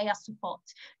collections by Leah Sufot.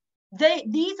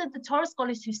 These are the Torah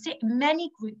scholars who sit in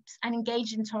many groups and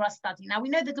engage in Torah study. Now, we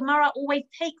know the Gemara always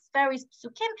takes various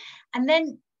psukim and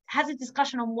then has a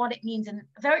discussion on what it means. And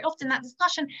very often that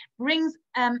discussion brings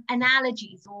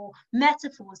analogies or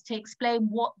metaphors to explain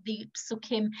what the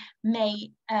psukim may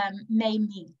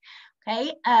mean.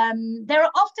 Okay, there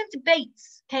are often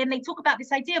debates, okay, and they talk about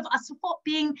this idea of asufot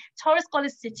being Torah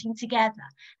scholars sitting together.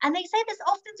 And they say there's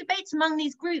often debates among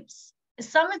these groups.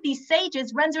 Some of these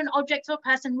sages render an object or a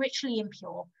person ritually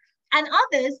impure, and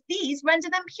others, these render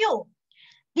them pure.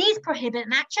 These prohibit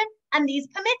an action, and these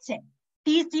permit it.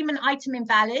 These deem an item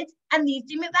invalid, and these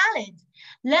deem it valid.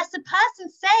 Lest a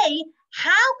person say,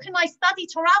 how can I study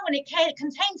Torah when it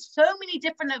contains so many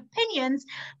different opinions?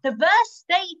 The verse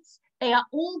states, they are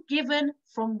all given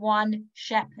from one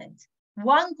shepherd.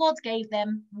 One God gave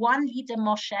them, one leader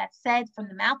Moshe said from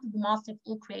the mouth of the master of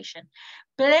all creation.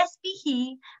 Blessed be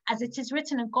he, as it is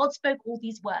written, and God spoke all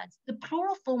these words. The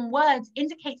plural form words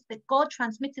indicates that God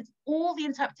transmitted all the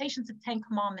interpretations of 10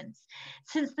 commandments.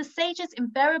 Since the sages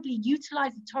invariably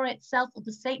utilize the Torah itself or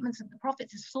the statements of the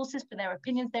prophets as sources for their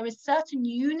opinions, there is certain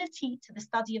unity to the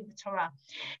study of the Torah,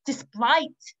 despite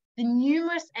the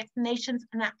numerous explanations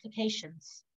and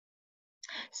applications.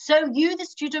 So you, the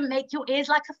student, make your ears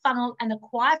like a funnel and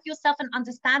acquire for yourself an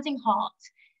understanding heart.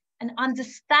 An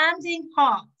understanding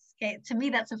heart. Okay, to me,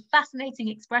 that's a fascinating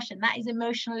expression. That is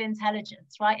emotional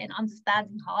intelligence, right? An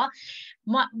understanding heart.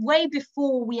 Way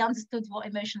before we understood what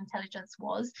emotional intelligence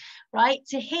was, right?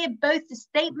 To hear both the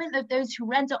statement of those who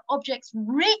render objects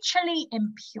ritually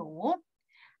impure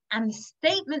and the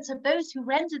statements of those who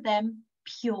render them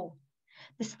pure.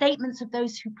 The statements of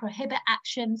those who prohibit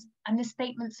actions and the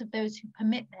statements of those who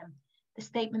permit them, the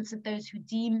statements of those who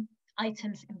deem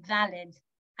items invalid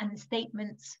and the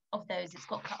statements of those, it's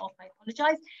got cut off, I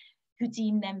apologize, who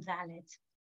deem them valid.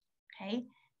 Okay,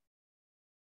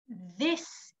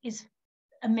 this is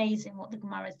amazing what the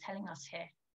Gemara is telling us here.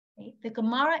 Okay? The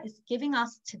Gemara is giving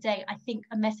us today, I think,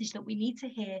 a message that we need to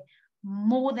hear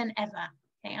more than ever.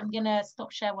 Okay, I'm gonna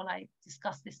stop share while I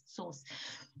discuss this source.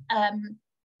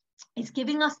 It's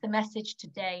giving us the message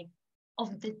today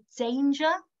of the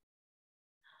danger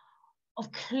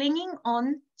of clinging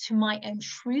on to my own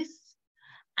truth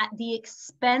at the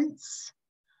expense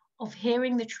of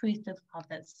hearing the truth of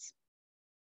others.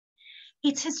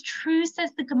 It is true,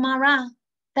 says the Gemara,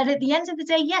 that at the end of the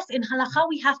day, yes, in halakha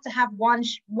we have to have one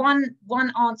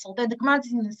answer, although the Gemara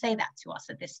doesn't even say that to us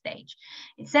at this stage.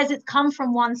 It says it's come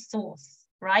from one source,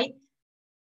 right?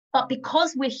 But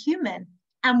because we're human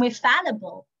and we're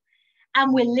fallible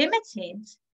and we're limited,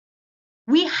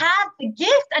 we have the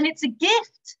gift, and it's a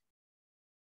gift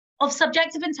of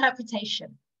subjective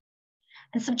interpretation.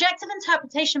 And subjective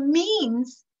interpretation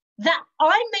means that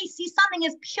I may see something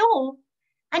as pure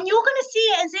and you're going to see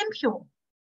it as impure.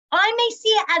 I may see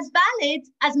it as valid,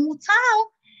 as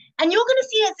mutal, and you're going to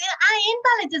see it as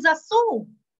invalid, as asur.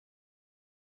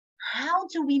 How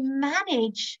do we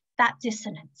manage that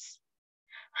dissonance?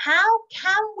 How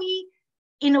can we,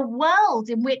 in a world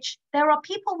in which there are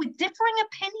people with differing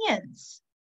opinions,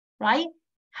 right?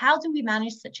 How do we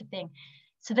manage such a thing?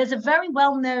 So there's a very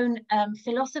well-known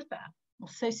philosopher or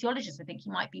sociologist, I think he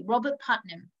might be, Robert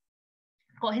Putnam.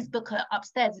 Got his book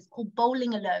upstairs. It's called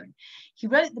Bowling Alone. He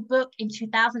wrote the book in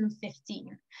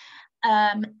 2015.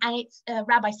 And it's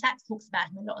Rabbi Sachs talks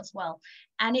about him a lot as well.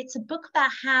 And it's a book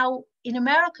about how in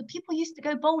America people used to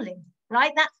go bowling,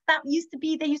 right? That used to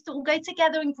be, they used to all go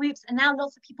together in groups, and now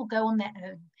lots of people go on their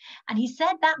own. And he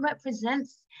said that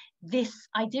represents this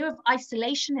idea of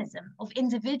isolationism, of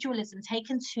individualism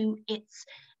taken to its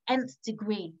nth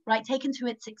degree, right? Taken to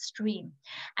its extreme.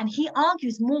 And he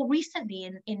argues more recently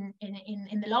in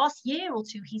the last year or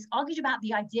two, he's argued about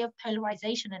the idea of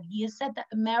polarization. And he has said that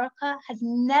America has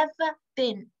never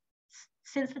been,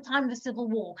 since the time of the Civil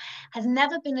War, has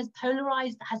never been as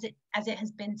polarized as it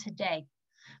has been today.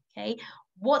 Okay,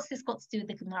 what's this got to do with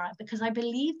the Gemara? Because I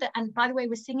believe that, and by the way,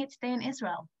 we're seeing it today in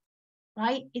Israel,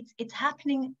 right? It's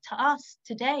happening to us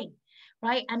today,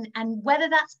 right? And whether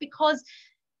that's because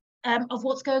of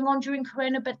what's going on during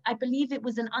Corona, but I believe it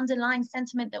was an underlying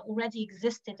sentiment that already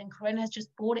existed, and Corona has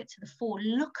just brought it to the fore.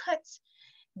 Look at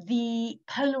the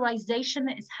polarization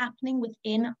that is happening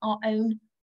within our own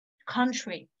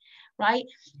country, right?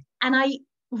 And I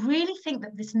really think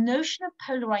that this notion of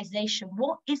polarization,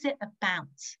 what is it about?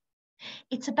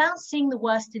 It's about seeing the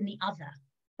worst in the other,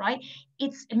 right?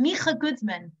 It's Micha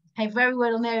Goodman, a very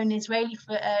well-known Israeli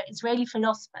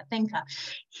philosopher, thinker.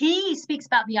 He speaks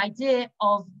about the idea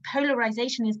of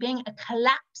polarization as being a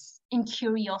collapse in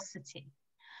curiosity.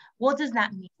 What does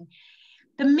that mean?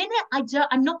 The minute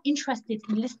I'm not interested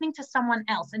in listening to someone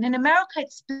else, and in America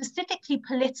it's specifically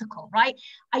political, right?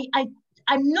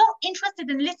 I'm not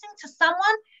interested in listening to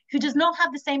someone who does not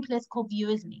have the same political view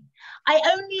as me. I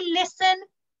only listen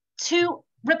to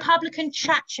Republican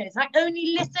chat shows. I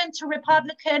only listen to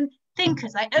Republican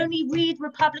thinkers. I only read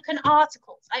Republican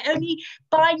articles. I only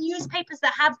buy newspapers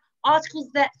that have articles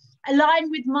that align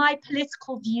with my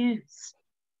political views.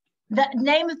 The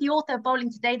name of the author of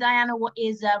Bowling Today, Diana,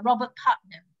 is Robert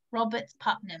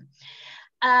Putnam.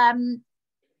 I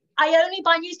only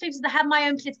buy newspapers that have my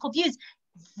own political views.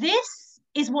 This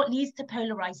is what leads to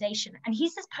polarization. And he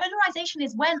says polarization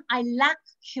is when I lack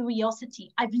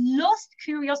curiosity. I've lost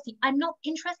curiosity. I'm not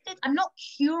interested. I'm not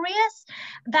curious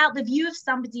about the view of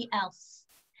somebody else.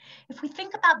 If we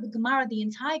think about the Gemara, the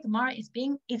entire Gemara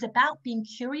is about being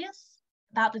curious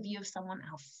about the view of someone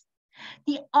else.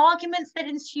 The arguments that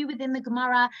ensue within the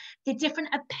Gemara, the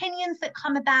different opinions that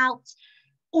come about,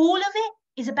 all of it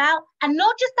is about, and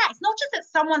not just that, it's not just that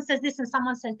someone says this and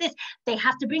someone says this. They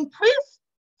have to bring proof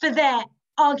for their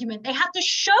argument. They have to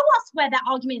show us where that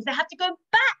argument is. They have to go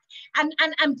back and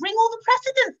bring all the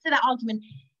precedents to that argument.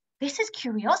 This is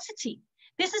curiosity.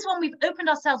 This is when we've opened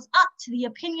ourselves up to the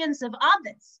opinions of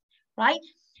others, right?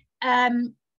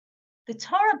 The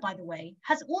Torah, by the way,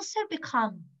 has also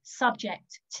become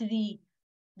subject to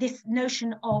this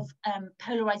notion of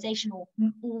polarization, or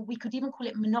we could even call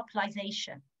it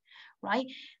monopolization, right?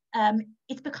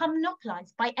 It's become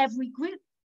monopolized by every group.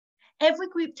 Every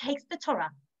group takes the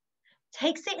Torah,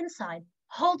 takes it inside,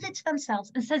 holds it to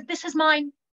themselves and says, this is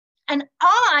mine. And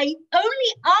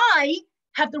only I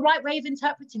have the right way of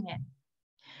interpreting it,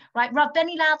 right? Rav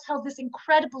Benny Lau tells this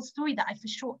incredible story that I for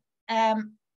sure,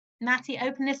 Matty,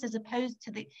 open this as opposed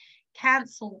to the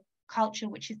cancel culture,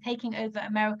 which is taking over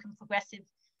American progressive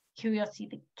curiosity.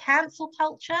 The cancel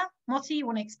culture. Motti, you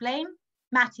want to explain?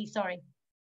 Matty, sorry.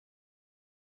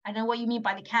 I know what you mean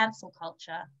by the cancel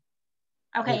culture.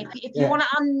 Okay, if you want to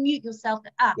unmute yourself.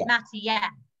 Matty, yeah.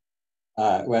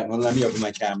 Well, let me open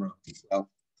my camera as well.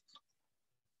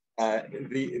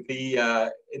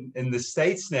 In the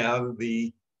States now,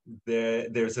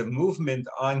 there's a movement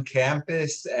on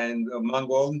campus and among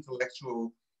all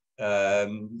intellectual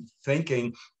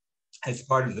thinking as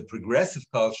part of the progressive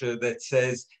culture that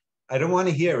says, I don't want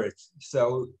to hear it.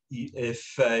 So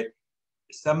if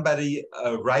somebody,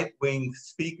 a right-wing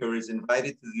speaker, is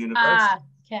invited to the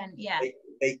university,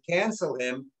 they cancel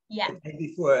him. Yeah.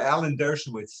 Before Alan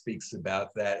Dershowitz speaks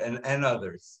about that, and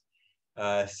others.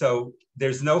 So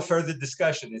there's no further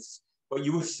discussion. It's what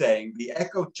you were saying, the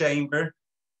echo chamber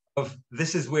of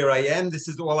this is where I am, this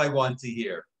is all I want to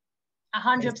hear.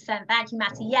 100%. Thank you,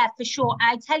 Matty. Yeah, for sure.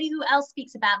 I tell you who else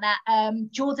speaks about that.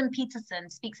 Jordan Peterson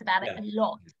speaks about it a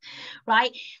lot,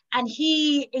 right? And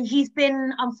he's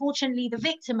been, unfortunately, the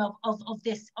victim of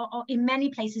this in many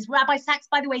places. Rabbi Sachs,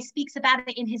 by the way, speaks about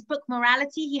it in his book,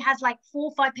 Morality. He has like 4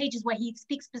 or 5 pages where he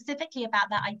speaks specifically about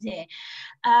that idea.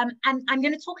 And I'm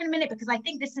going to talk in a minute because I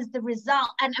think this is the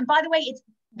result. And by the way, it's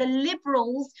the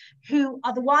liberals who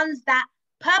are the ones that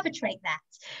perpetrate that,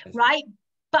 right?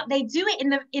 But they do it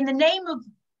in the name of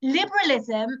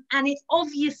liberalism, and it's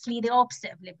obviously the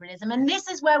opposite of liberalism. And this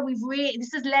is where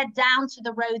this has led down to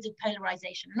the roads of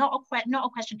polarization. Not a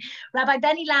question. Rabbi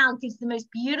Benny Lau gives the most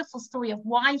beautiful story of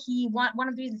why one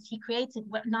of the reasons he created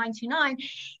 929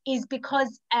 is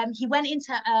because he went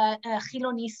into a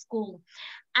Chiloni school,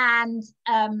 and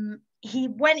he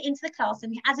went into the class,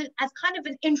 and as kind of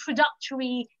an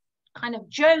introductory kind of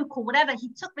joke or whatever, he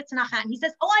took the Tanakh out and he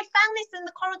says, oh, I found this in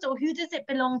the corridor, who does it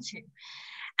belong to?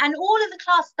 And all of the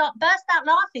class burst out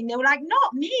laughing. They were like,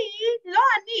 not me,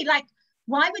 like,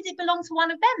 why would it belong to one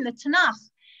of them, the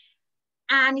Tanakh?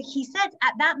 And he said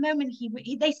at that moment,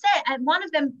 they said, and one of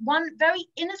them, one very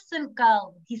innocent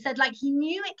girl, he said, like, he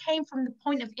knew it came from the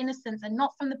point of innocence and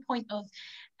not from the point of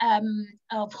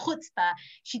chutzpah.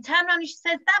 She turned around and she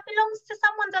says, that belongs to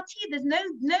someone dati. There's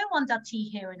no one dati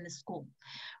here in the school,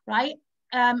 right?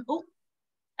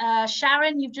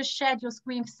 Sharon, you've just shared your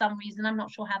screen for some reason. I'm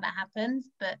not sure how that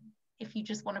happens, but if you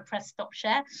just want to press stop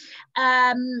share.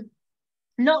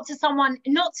 Not to someone,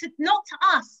 not to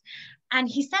us. And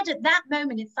he said at that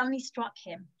moment, it suddenly struck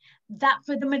him that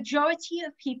for the majority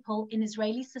of people in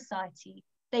Israeli society,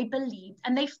 they believed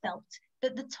and they felt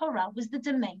that the Torah was the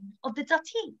domain of the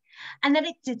Dati, and that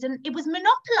it was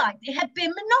monopolized. It had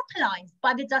been monopolized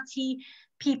by the Dati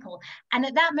people. And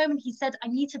at that moment, he said, I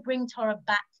need to bring Torah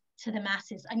back to the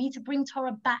masses. I need to bring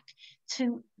Torah back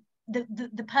to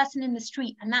the person in the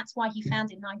street. And that's why he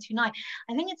founded 929.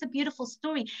 I think it's a beautiful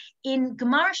story. In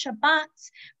Gemara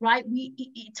Shabbat, right,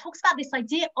 it talks about this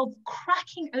idea of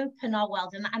cracking open our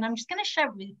world. And I'm just going to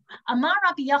share with Amar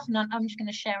Rabbi Yochanan. I'm just going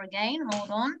to share again. Hold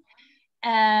on.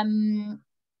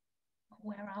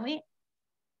 Where are we?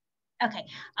 Okay.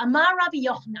 Amar Rabbi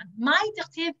Yochanan. My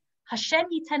dictiv Hashem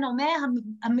yiten omer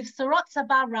hamivsorot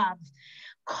sabah rav.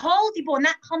 Kol dibor. And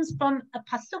that comes from a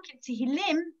pasuk in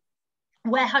Tehillim,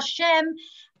 where Hashem,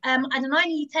 Adonai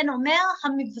yiten omer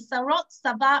hamivsorot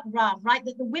sabah rav, right?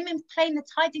 That the women playing the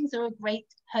tidings are a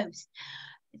great host.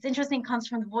 It's interesting, it comes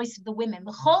from the voice of the women.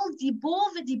 So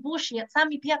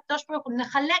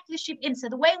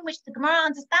the way in which the Gemara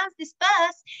understands this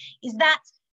verse is that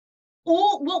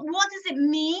what does it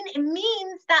mean? It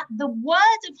means that the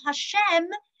word of Hashem,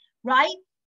 right,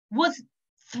 was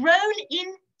thrown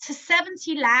into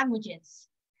 70 languages.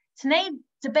 Today,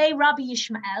 Debei Rabbi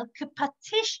Yishmael,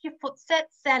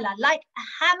 like a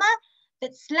hammer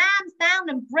that slams down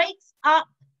and breaks up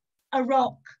a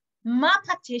rock. Ma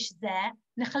patish there.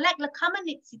 נחלק לכמה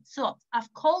ניציצות, אף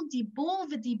כל דיבור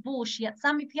ודיבור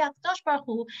שיצא מפי הקדוש ברוך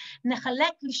הוא,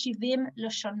 נחלק ל70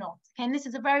 לשונות. And this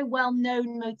is a very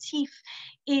well-known motif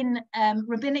in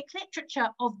rabbinic literature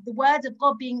of the word of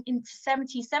God being into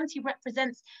 70. 70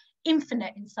 represents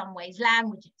infinite in some ways,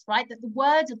 languages, right? That the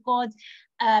word of God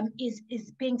is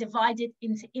being divided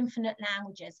into infinite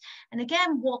languages. And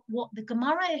again, what the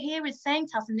Gemara here is saying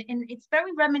to us, and it's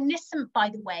very reminiscent, by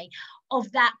the way,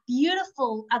 of that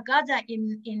beautiful Agada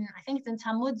in I think it's in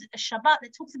Talmud Shabbat,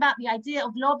 that talks about the idea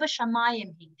of Lo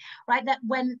b'shamayim, right? That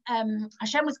when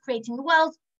Hashem was creating the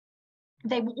world,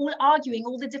 they were all arguing,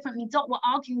 all the different midot were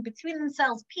arguing between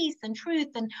themselves, peace and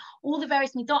truth and all the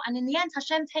various midot. And in the end,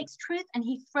 Hashem takes truth and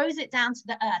he throws it down to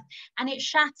the earth and it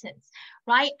shatters,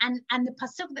 right? And the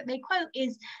pasuk that they quote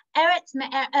is that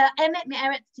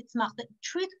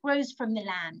truth grows from the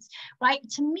land, right?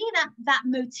 To me, that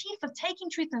motif of taking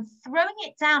truth and throwing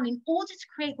it down in order to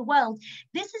create the world,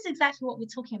 this is exactly what we're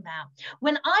talking about.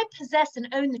 When I possess and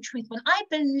own the truth, when I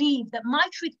believe that my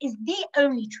truth is the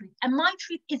only truth, and my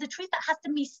truth is a truth that has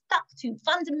to be stuck to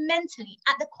fundamentally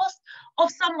at the cost of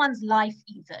someone's life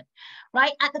even,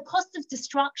 right? At the cost of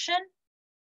destruction,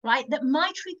 right? That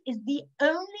my truth is the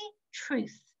only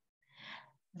truth.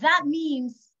 That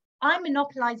means I'm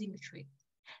monopolizing the truth.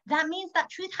 That means that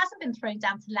truth hasn't been thrown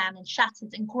down to land and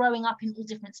shattered and growing up in all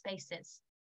different spaces.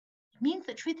 It means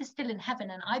that truth is still in heaven,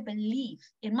 and I believe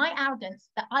in my arrogance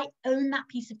that I own that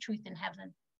piece of truth in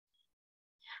heaven.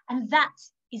 And that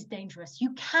is dangerous.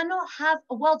 You cannot have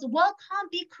a world. The world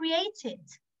can't be created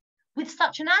with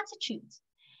such an attitude.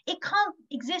 It can't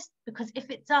exist, because if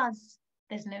it does,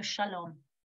 there's no shalom.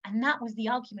 And that was the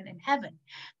argument in heaven.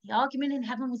 The argument in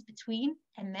heaven was between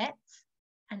emet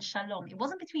and shalom. It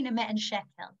wasn't between emet and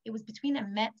shekel. It was between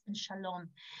emet and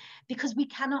shalom, because we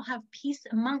cannot have peace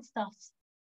amongst us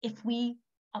if we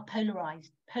are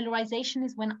polarized. Polarization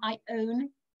is when I own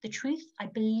the truth. I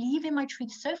believe in my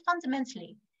truth so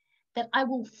fundamentally that I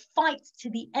will fight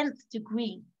to the nth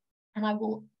degree, and I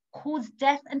will cause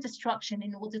death and destruction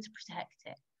in order to protect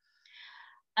it.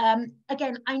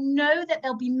 Again, I know that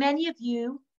there'll be many of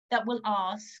you that will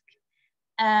ask,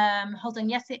 hold on,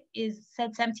 yes, it is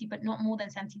said 70, but not more than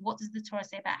 70. What does the Torah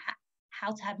say about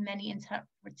how to have many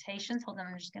interpretations? Hold on,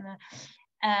 I'm just gonna,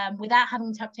 without having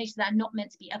interpretations that are not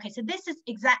meant to be. Okay, so this is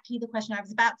exactly the question I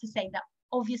was about to say that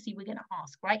obviously we're gonna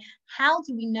ask, right? How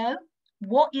do we know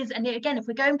what is, and again, if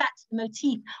we're going back to the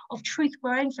motif of truth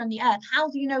growing from the earth, how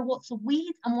do you know what's a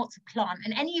weed and what's a plant?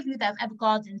 And any of you that have ever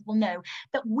gardened will know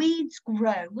that weeds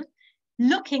grow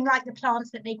looking like the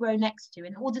plants that they grow next to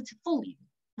in order to fool you,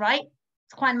 right?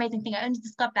 It's quite an amazing thing. I only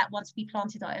discovered that once we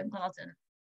planted our own garden.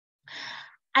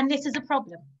 And this is a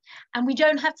problem. And we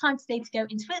don't have time today to go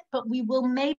into it, but we will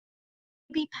maybe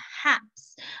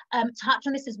perhaps touch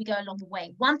on this as we go along the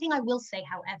way. One thing I will say,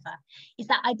 however, is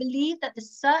that I believe that the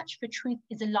search for truth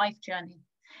is a life journey.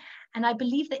 And I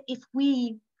believe that if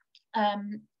we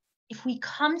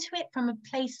come to it from a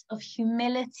place of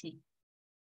humility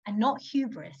and not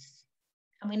hubris,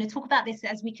 I'm going to talk about this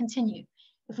as we continue.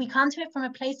 If we come to it from a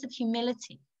place of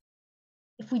humility,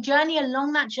 if we journey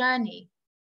along that journey,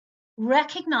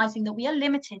 recognizing that we are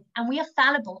limited and we are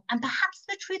fallible, and perhaps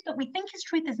the truth that we think is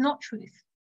truth is not truth,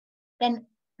 then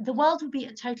the world will be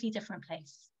a totally different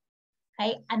place.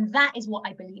 Okay, and that is what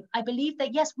I believe. I believe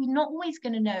that yes, we're not always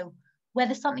going to know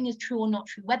whether something is true or not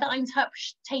true, whether our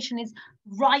interpretation is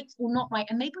right or not right,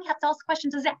 and maybe we have to ask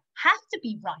questions: does it have to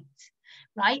be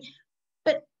right?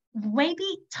 But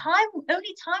maybe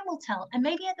only time will tell, and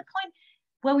maybe at the point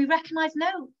where we recognize,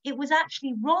 no, it was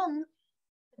actually wrong.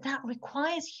 That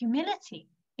requires humility.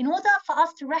 In order for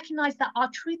us to recognize that our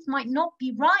truth might not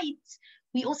be right,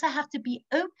 we also have to be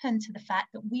open to the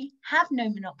fact that we have no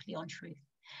monopoly on truth.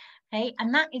 Okay,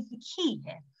 and that is the key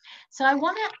here. So I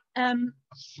want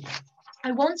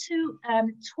to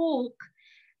talk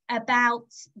about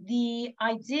the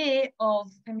idea of,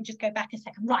 let me just go back a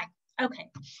second. Right, okay.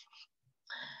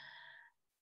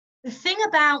 The thing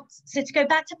about, so to go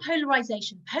back to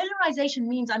polarization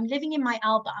means I'm living in my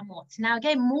Al Ba'amot. Now,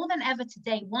 again, more than ever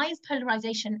today, why is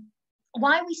polarization,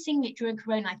 why are we seeing it during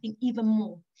Corona? I think even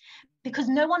more, because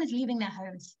no one is leaving their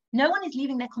homes. No one is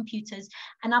leaving their computers.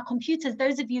 And our computers,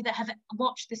 those of you that have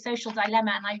watched The Social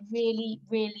Dilemma, and I really,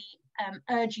 really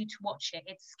urge you to watch it.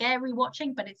 It's scary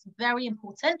watching, but it's very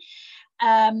important.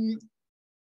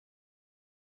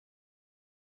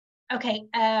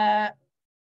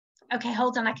 Okay,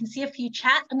 hold on. I can see a few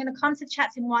chats. I'm going to come to the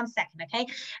chats in 1 second, okay?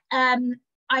 I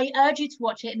urge you to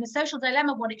watch it. In The Social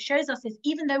Dilemma, what it shows us is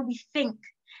even though we think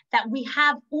that we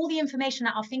have all the information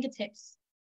at our fingertips,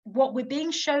 what we're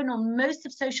being shown on most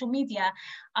of social media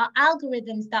are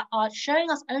algorithms that are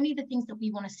showing us only the things that we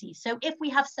want to see. So if we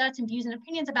have certain views and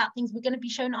opinions about things, we're going to be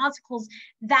shown articles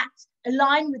that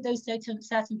align with those certain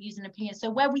views and opinions. So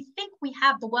where we think we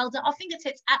have the world at our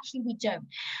fingertips, actually we don't,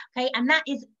 okay? And that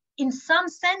is, in some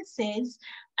senses,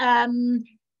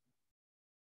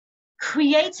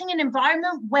 creating an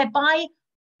environment whereby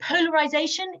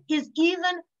polarization is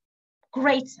even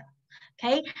greater,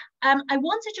 okay? I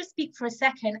want to just speak for a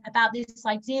second about this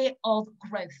idea of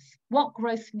growth, what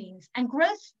growth means. And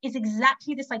growth is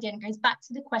exactly this idea, and it goes back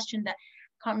to the question that,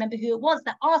 I can't remember who it was,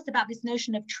 that asked about this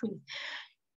notion of truth.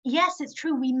 Yes, it's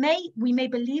true, we may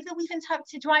believe that we've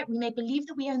interpreted right, we may believe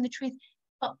that we own the truth,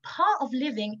 But part of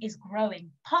living is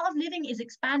growing. Part of living is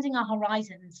expanding our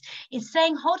horizons. It's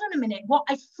saying, hold on a minute, what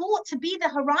I thought to be the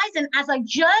horizon as I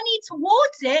journey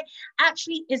towards it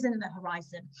actually isn't the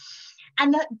horizon.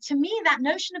 And to me, that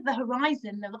notion of the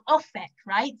horizon, the Ofek,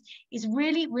 right, is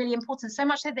really, really important. So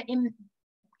much so that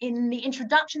in the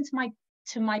introduction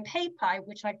to my paper,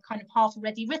 which I've kind of half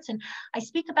already written, I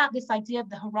speak about this idea of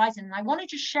the horizon. And I want to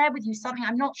just share with you something.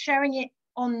 I'm not sharing it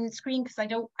on screen because I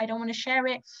don't want to share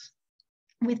it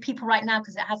with people right now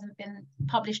because it hasn't been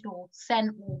published or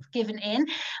sent or given in,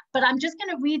 but I'm just going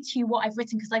to read to you what I've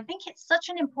written because I think it's such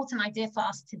an important idea for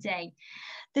us today.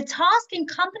 The task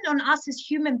incumbent on us as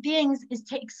human beings is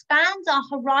to expand our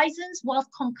horizons whilst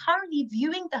concurrently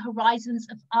viewing the horizons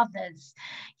of others.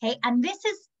 Okay, and this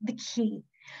is the key.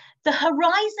 The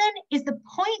horizon is the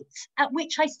point at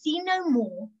which I see no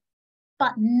more,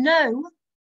 but know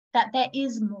that there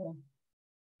is more.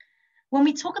 When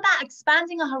we talk about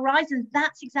expanding a horizon,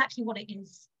 that's exactly what it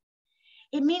is.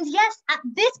 It means, yes, at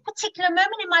this particular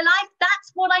moment in my life,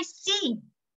 that's what I see.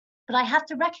 But I have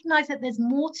to recognize that there's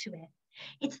more to it.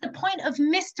 It's the point of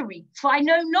mystery, for I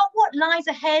know not what lies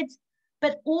ahead,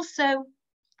 but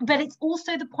it's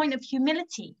also the point of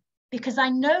humility, because I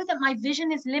know that my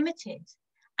vision is limited.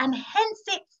 And hence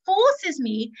it forces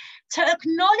me to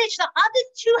acknowledge that others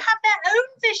too have their own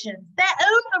visions, their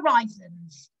own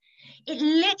horizons. It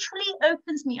literally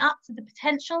opens me up to the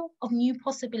potential of new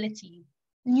possibilities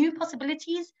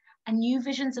and new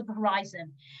visions of the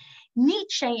horizon.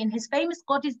 Nietzsche, in his famous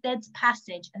God is Dead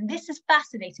passage, and this is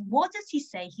fascinating. What does he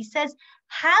say? He says,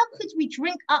 how could we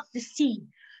drink up the sea?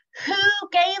 Who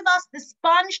gave us the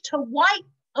sponge to wipe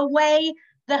away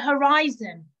the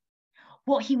horizon?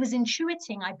 What he was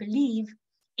intuiting, I believe,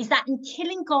 is that in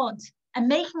killing God and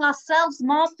making ourselves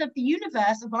master of the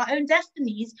universe, of our own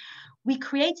destinies, we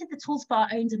created the tools for our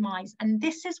own demise. And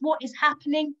this is what is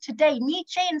happening today.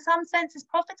 Nietzsche, in some senses,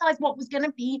 prophesied what was going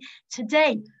to be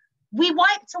today. We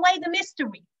wiped away the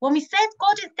mystery. When we said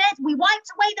God is dead, we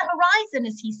wiped away the horizon,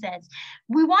 as he says.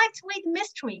 We wiped away the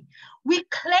mystery. We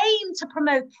claim to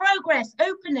promote progress,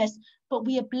 openness, but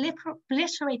we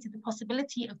obliterated the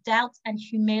possibility of doubt and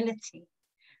humility.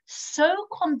 So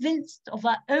convinced of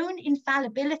our own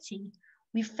infallibility,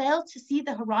 we failed to see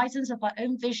the horizons of our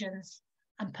own visions,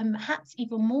 and perhaps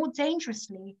even more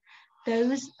dangerously,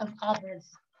 those of others.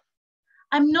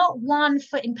 I'm not one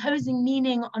for imposing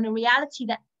meaning on a reality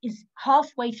that is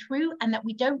halfway through and that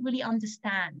we don't really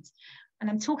understand. And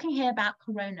I'm talking here about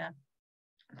Corona.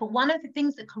 But one of the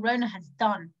things that Corona has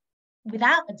done,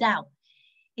 without a doubt,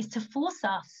 is to force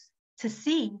us to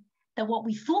see that what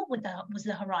we thought was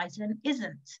the horizon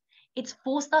isn't. It's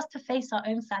forced us to face our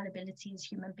own fallibility as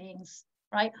human beings,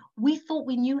 right? We thought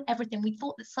we knew everything. We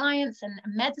thought that science and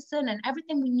medicine and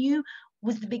everything we knew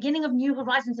was the beginning of new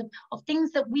horizons of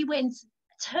things that we were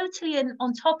totally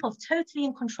on top of, totally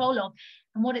in control of.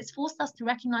 And what it's forced us to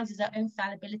recognize is our own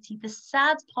fallibility. The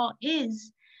sad part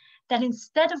is that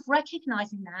instead of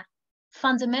recognizing that,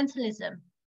 fundamentalism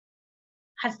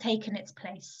has taken its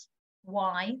place.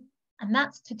 Why? And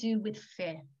that's to do with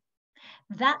fear.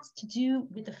 That's to do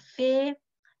with the fear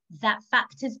that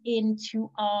factors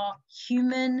into our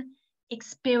human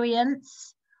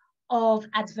experience of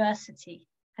adversity.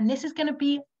 And this is going to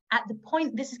be at the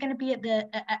point, this is going to be at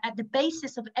the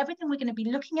basis of everything we're going to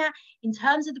be looking at in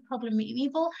terms of the problem of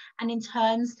evil and in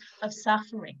terms of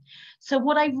suffering. So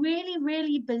what I really,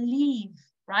 really believe,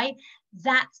 right,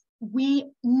 that we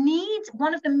need,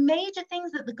 one of the major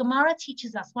things that the Gemara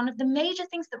teaches us, one of the major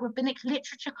things that rabbinic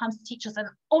literature comes to teach us, and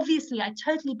obviously I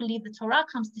totally believe the Torah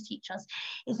comes to teach us,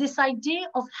 is this idea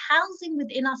of housing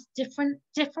within us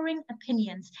differing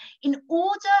opinions in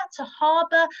order to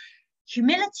harbor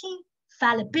humility,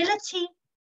 fallibility,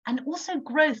 and also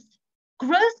growth.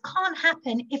 Growth can't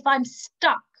happen if I'm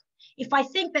stuck, if I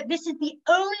think that this is the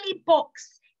only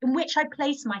box in which I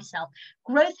place myself.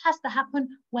 Growth has to happen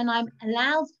when I'm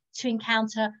allowed to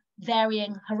encounter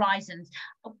varying horizons.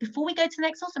 Before we go to the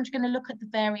next source, I'm just going to look at the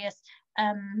various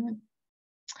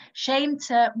shame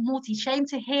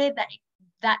to hear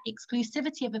that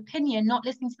exclusivity of opinion, not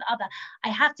listening to the other. I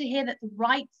have to hear that the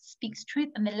right speaks truth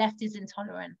and the left is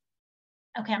intolerant.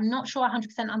 Okay, I'm not sure I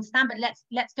 100% understand, but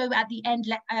let's go at the end.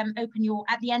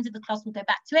 At the end of the class, we'll go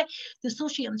back to it. The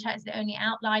source sheet on the chat is the only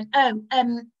outline.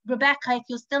 Rebecca, if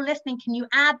you're still listening, can you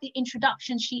add the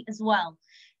introduction sheet as well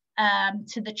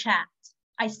to the chat?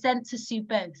 I sent to Sue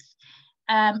both.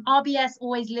 RBS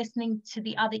always listening to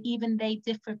the other, even they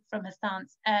differ from her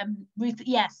stance. Ruth,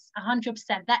 yes, 100%.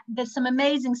 There's some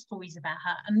amazing stories about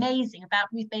her, amazing, about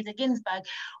Ruth Bader Ginsburg,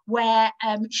 where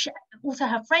also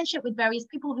her friendship with various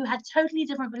people who had totally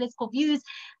different political views,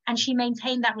 and she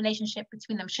maintained that relationship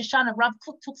between them. Shoshana, Rav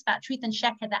Kook talks about truth and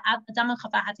sheker that Adam and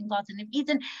Chava had in Garden of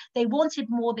Eden. They wanted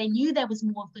more. They knew there was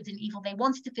more of good and evil. They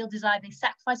wanted to feel desire. They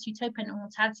sacrificed utopia and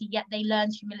immortality, yet they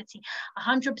learned humility.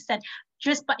 100%.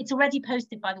 But it's already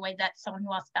posted, by the way. That's someone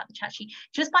who asked about the chat sheet.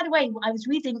 Just by the way, I was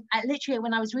reading, literally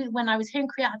when I was hearing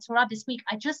Kriyat HaTorah this week,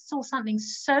 I just saw something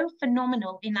so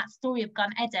phenomenal in that story of Gan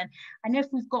Eden. I know if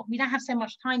we don't have so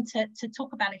much time to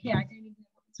talk about it here. I don't even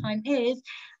know what the time is.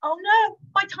 Oh no,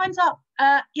 my time's up.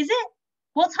 Is it?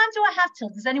 What time do I have till?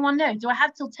 Does anyone know? Do I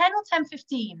have till 10 or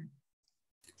 10:15?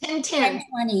 10:10.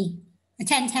 10:20.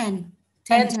 10:10.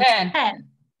 10:10. 10.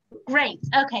 Great.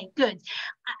 Okay, good.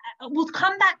 We'll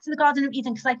come back to the Garden of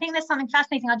Eden because I think there's something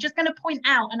fascinating. I'm just going to point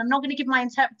out, and I'm not going to give my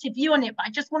interpretive view on it, but I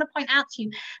just want to point out to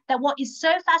you that what is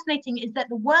so fascinating is that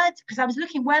the word, because I was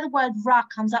looking where the word ra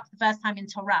comes up the first time in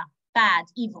Torah, bad,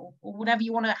 evil, or whatever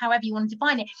you want to, however you want to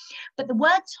define it. But the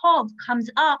word tov comes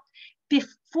up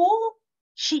before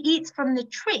she eats from the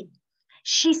tree.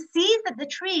 She sees that the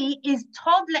tree is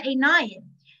tov le'enayim.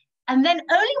 And then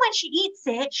only when she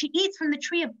eats from the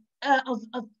tree of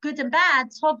good and bad,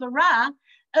 tov v'ra.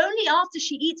 Only after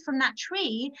she eats from that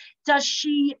tree does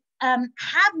she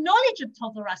have knowledge of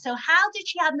tov v'ra. So how did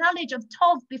she have knowledge of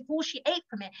tov before she ate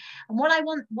from it? And what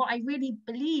I really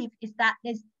believe is that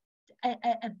there's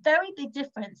a very big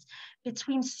difference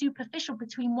between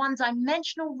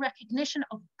one-dimensional recognition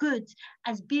of good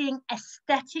as being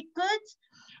aesthetic good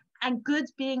and good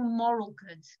being moral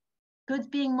good. Good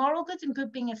being moral good and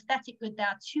good being aesthetic good. There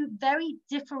are two very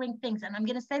differing things. And I'm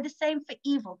going to say the same for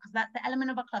evil because that's the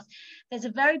element of a class. There's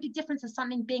a very big difference of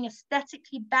something being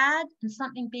aesthetically bad and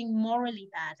something being morally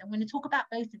bad. I'm going to talk about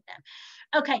both of them.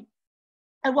 Okay,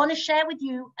 I want to share with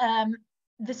you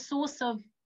the source of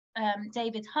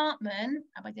David Hartman.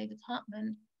 By David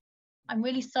Hartman. I'm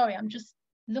really sorry. I'm just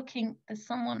looking. There's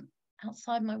someone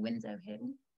outside my window here.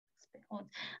 It's a bit odd.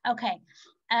 Okay.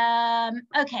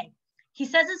 Okay. He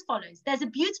says as follows: there's a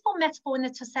beautiful metaphor in the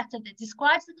Tosefta that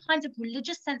describes the kind of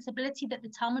religious sensibility that the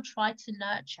Talmud tried to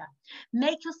nurture.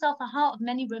 Make yourself a heart of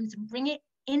many rooms and bring it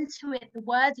into it the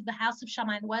words of the house of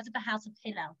Shammai and the words of the house of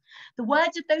Hillel, the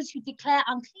words of those who declare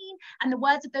unclean and the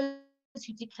words of those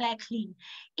who declare clean.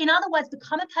 In other words,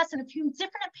 become a person of whom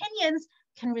different opinions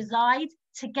can reside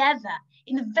together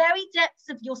in the very depths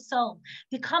of your soul.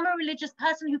 Become a religious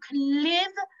person who can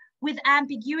live with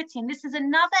ambiguity. And this is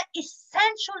another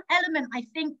essential element,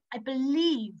 I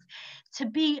believe, to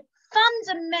be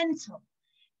fundamental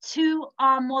to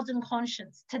our modern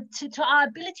conscience, to our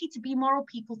ability to be moral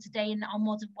people today in our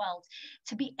modern world,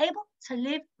 to be able to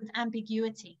live with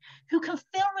ambiguity, who can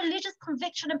feel religious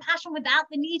conviction and passion without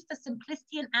the need for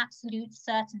simplicity and absolute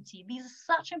certainty. These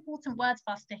are such important words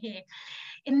for us to hear.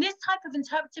 In this type of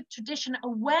interpretive tradition,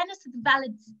 awareness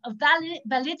of the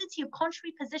validity of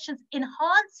contrary positions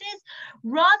enhances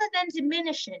rather than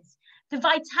diminishes the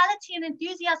vitality and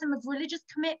enthusiasm of religious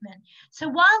commitment. So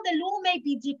while the law may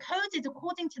be decoded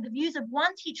according to the views of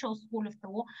one teacher or school of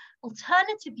thought,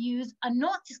 alternative views are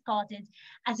not discarded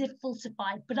as if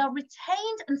falsified, but are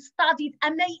retained and studied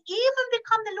and may even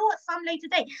become the law at some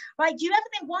later date, right? Do you ever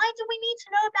think, why do we need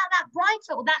to know about that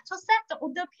Breita or that Tosefta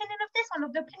or the opinion of this one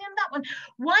or the opinion of that one?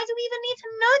 Why do we even need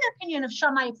to know the opinion of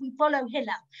Shammai if we follow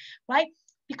Hillel, right?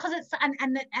 Because it's and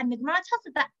the Gemara tells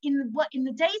us that in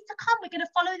the days to come we're going to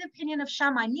follow the opinion of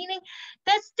Shammai, meaning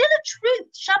there's still a truth.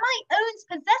 Shammai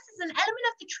possesses an element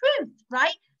of the truth,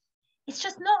 right? It's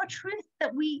just not a truth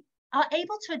that we are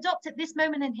able to adopt at this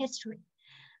moment in history.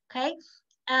 Okay.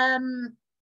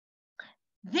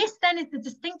 This then is the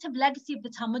distinctive legacy of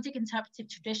the Talmudic interpretive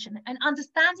tradition, an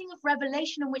understanding of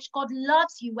revelation in which God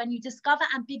loves you when you discover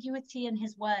ambiguity in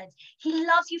his words. He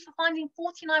loves you for finding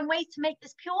 49 ways to make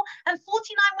this pure and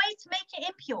 49 ways to make it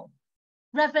impure.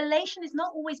 Revelation is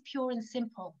not always pure and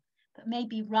simple, but may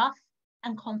be rough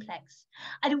and complex.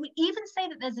 I would even say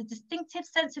that there's a distinctive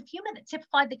sense of humor that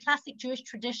typified the classic Jewish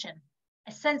tradition,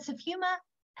 a sense of humor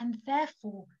and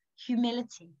therefore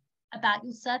humility about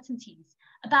your certainties,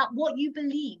 about what you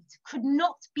believed could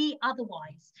not be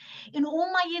otherwise. In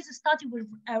all my years of study with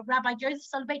Rabbi Joseph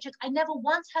Soloveitchik, I never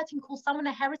once heard him call someone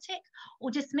a heretic or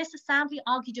dismiss a soundly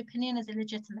argued opinion as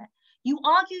illegitimate. You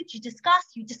argued, you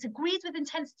discussed, you disagreed with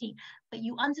intensity, but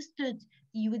you understood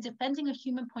that you were defending a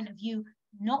human point of view,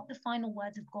 not the final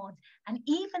words of God. And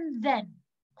even then,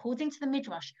 according to the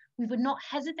Midrash, we would not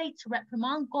hesitate to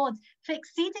reprimand God for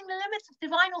exceeding the limits of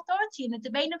divine authority in the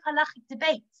domain of halachic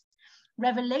debates.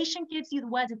 Revelation gives you the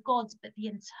word of God, but the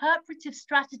interpretive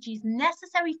strategies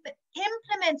necessary for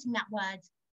implementing that word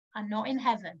are not in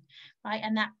heaven, right?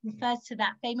 And that refers to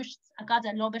that famous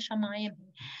Agada, Lo B'Shamayim,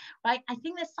 right? I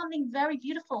think there's something very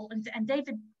beautiful, and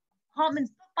David Hartman's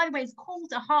book, by the way, is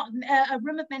called a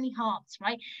room of many hearts,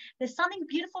 right? There's something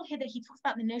beautiful here that he talks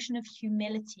about, the notion of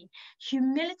humility.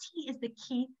 Humility is the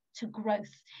key to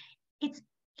growth. It's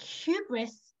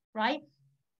hubris, right?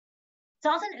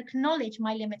 Doesn't acknowledge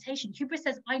my limitation. Hubris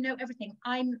says, I know everything.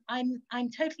 I'm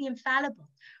totally infallible,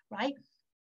 right?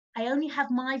 I only have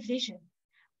my vision.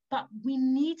 But we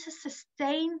need to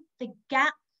sustain the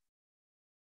gap,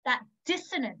 that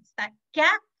dissonance, that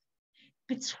gap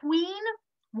between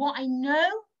what I know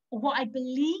or what I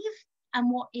believe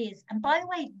and what is. And by the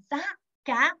way, that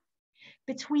gap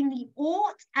between the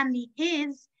ought and the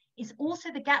is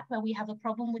also the gap where we have a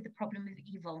problem with the problem of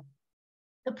evil.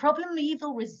 The problem of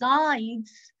evil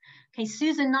resides, okay,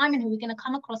 Susan Nyman, who we're going to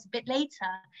come across a bit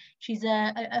later, she's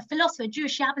a philosopher,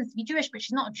 Jewish, she happens to be Jewish, but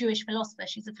she's not a Jewish philosopher,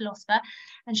 she's a philosopher.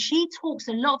 And she talks,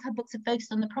 a lot of her books are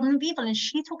focused on the problem of evil, and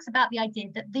she talks about the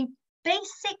idea that the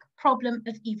basic problem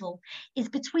of evil is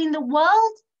between the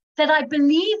world that I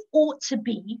believe ought to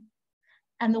be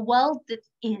and the world that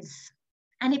is.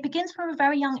 And it begins from a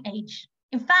very young age.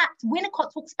 In fact,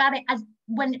 Winnicott talks about it as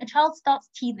when a child starts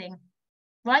teething,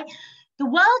 right? The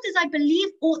world as I believe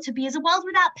ought to be is a world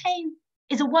without pain,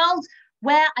 is a world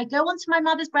where I go onto my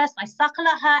mother's breast, I suckle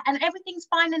at her, and everything's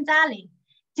fine and dilly.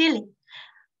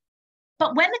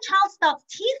 But when the child starts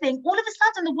teething, all of a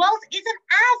sudden the world isn't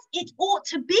as it ought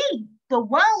to be. The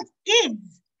world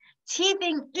is.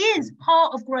 Teething is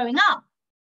part of growing up,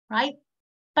 right?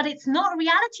 But it's not a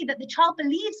reality that the child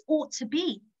believes ought to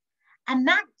be. And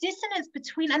that dissonance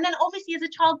between, and then obviously as a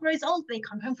child grows old, they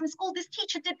come home from school, this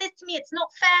teacher did this to me, it's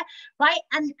not fair, right?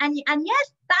 And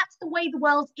yes, that's the way the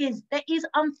world is. There is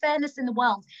unfairness in the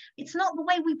world. It's not the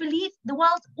way we believe the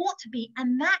world ought to be.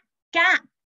 And that gap,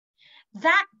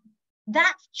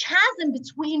 that chasm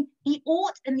between the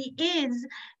ought and the is,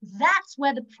 that's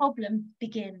where the problem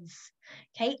begins,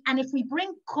 okay? And if we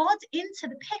bring God into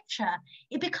the picture,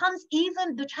 the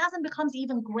chasm becomes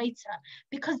even greater,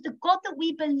 because the God that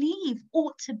we believe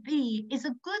ought to be is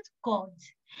a good God,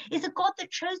 is a God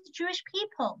that chose the Jewish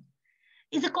people,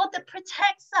 is a God that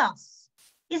protects us,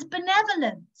 is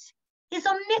benevolent, is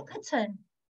omnipotent.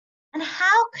 And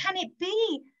how can it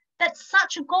be that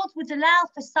such a God would allow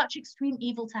for such extreme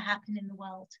evil to happen in the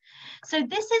world? So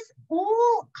this is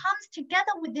all comes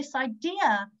together with this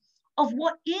idea of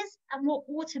what is and what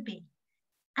ought to be.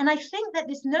 And I think that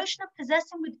this notion of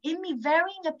possessing within me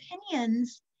varying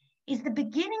opinions is the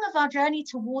beginning of our journey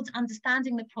towards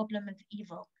understanding the problem of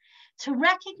evil, to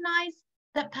recognize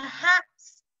that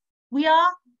perhaps we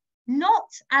are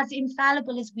not as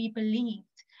infallible as we believed,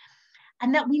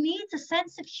 and that we need a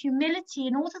sense of humility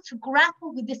in order to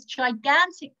grapple with this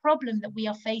gigantic problem that we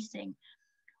are facing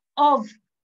of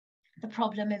the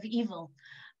problem of evil,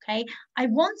 okay? I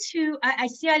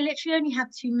see I literally only have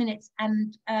 2 minutes,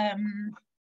 and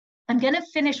I'm gonna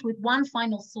finish with one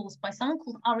final source by someone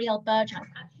called Ariel Bergman.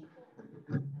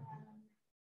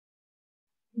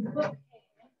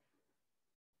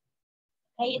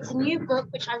 Okay, it's a new book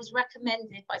which I was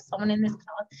recommended by someone in this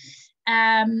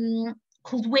class,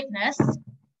 called Witness,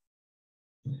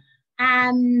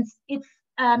 and it's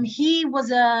he was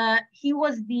the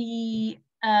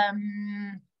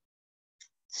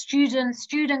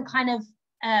student kind of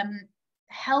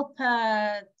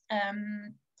helper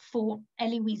for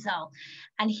Elie Wiesel,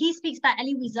 and he speaks about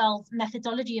Elie Wiesel's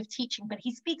methodology of teaching, but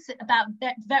he speaks about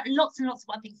lots and lots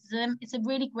of other things. It's a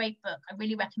really great book. I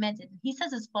really recommend it. And he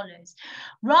says as follows: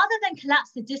 rather than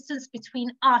collapse the distance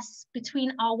between us,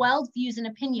 between our worldviews and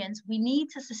opinions, we need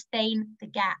to sustain the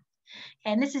gap.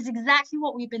 Okay, and this is exactly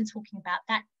what we've been talking about,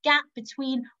 that gap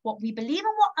between what we believe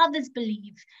and what others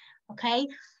believe, okay?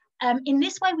 In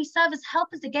this way, we serve as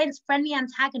helpers against friendly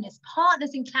antagonists,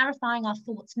 partners in clarifying our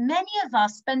thoughts. Many of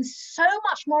us spend so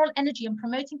much moral energy on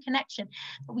promoting connection,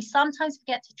 but we sometimes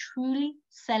forget to truly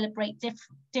celebrate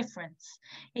difference.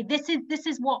 This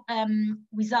is what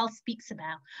Wiesel speaks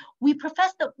about. We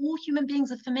profess that all human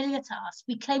beings are familiar to us.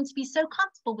 We claim to be so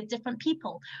comfortable with different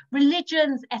people,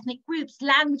 religions, ethnic groups,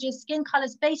 languages, skin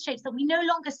colors, face shapes, that we no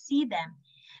longer see them.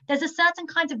 There's a certain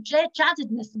kind of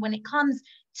jaddedness when it comes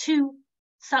to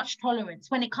such tolerance,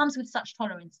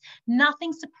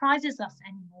 nothing surprises us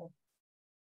anymore.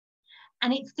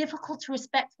 And it's difficult to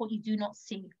respect what you do not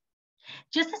see.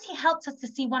 Just as he helped us to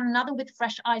see one another with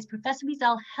fresh eyes, Professor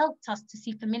Wiesel helped us to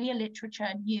see familiar literature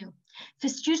anew. For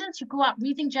students who grew up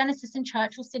reading Genesis in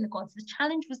church or synagogues, the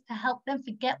challenge was to help them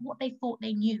forget what they thought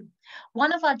they knew.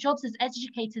 One of our jobs as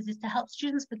educators is to help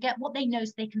students forget what they know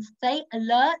so they can stay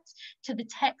alert to the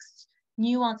text's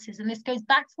nuances. And this goes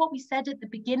back to what we said at the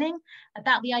beginning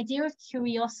about the idea of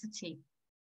curiosity,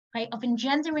 right? Of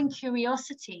engendering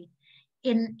curiosity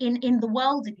in the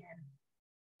world again.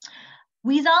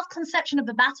 Weasel's conception of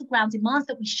the battleground demands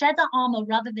that we shed our armor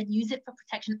rather than use it for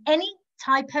protection. Any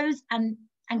typos and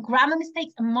grammar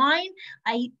mistakes are mine.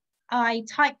 I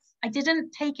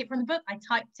didn't take it from the book, I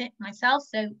typed it myself,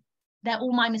 so they're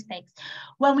all my mistakes.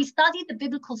 When we studied the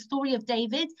biblical story of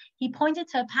David, he pointed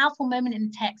to a powerful moment in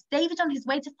the text. David, on his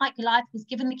way to fight Goliath, was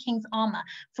given the king's armor.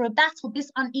 For a battle this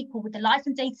unequal with the life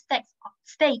and death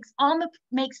stakes, armor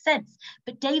makes sense.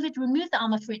 But David removed the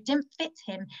armor for it didn't fit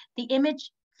him. The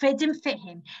image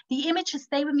should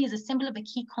stay with me as a symbol of a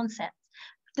key concept.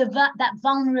 That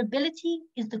vulnerability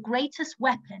is the greatest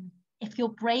weapon if you're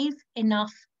brave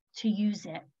enough to use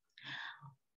it.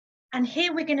 And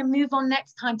here we're going to move on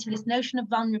next time to this notion of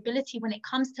vulnerability when it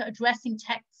comes to addressing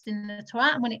texts in the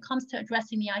Torah and when it comes to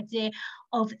addressing the idea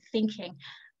of thinking.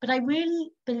 But I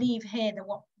really believe here that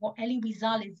what Elie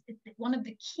Wiesel is one of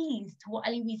the keys to what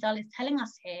Elie Wiesel is telling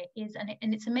us here is,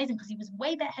 and it's amazing because he was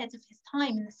way ahead of his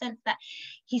time in the sense that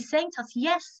he's saying to us,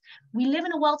 yes, we live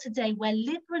in a world today where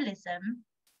liberalism,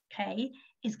 okay,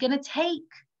 is going to take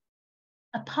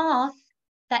a path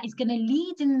that is going to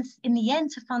lead in the end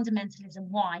to fundamentalism.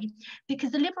 Why?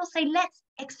 Because the liberals say, let's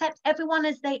accept everyone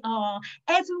as they are.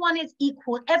 Everyone is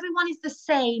equal. Everyone is the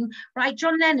same, right?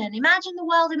 John Lennon, imagine the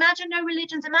world, imagine no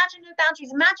religions, imagine no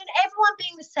boundaries, imagine everyone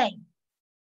being the same.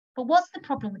 But what's the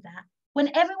problem with that? When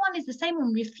everyone is the same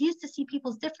and we refuse to see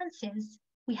people's differences,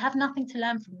 we have nothing to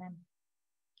learn from them.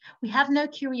 We have no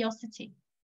curiosity.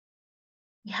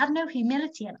 We have no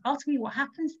humility. And ultimately what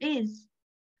happens is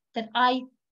that I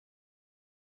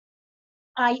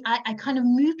kind of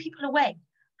move people away.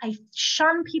 I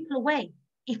shun people away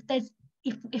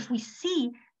if we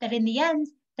see that in the end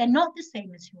they're not the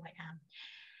same as who I am.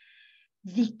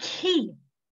 The key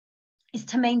is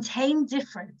to maintain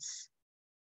difference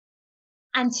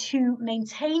and to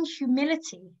maintain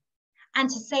humility and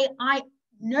to say, I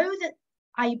know that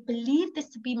I believe this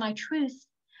to be my truth,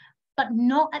 but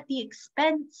not at the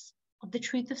expense of the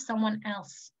truth of someone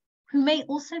else who may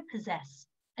also possess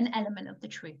an element of the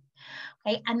truth.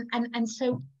 Okay, and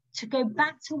so to go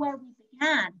back to where we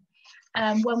began,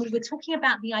 when we were talking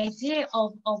about the idea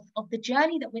of the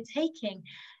journey that we're taking,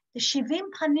 the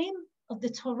Shivim Panim of the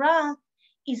Torah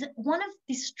is one of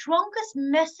the strongest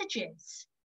messages,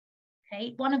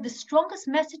 okay, one of the strongest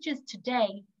messages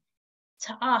today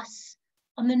to us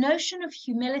on the notion of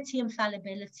humility and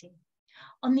fallibility,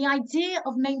 on the idea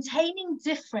of maintaining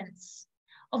difference,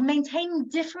 of maintaining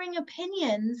differing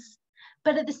opinions,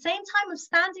 but at the same time of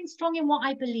standing strong in what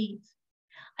I believe.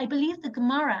 I believe the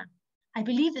Gemara, I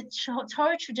believe the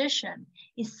Torah tradition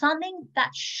is something that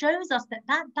shows us that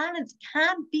that balance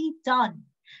can be done,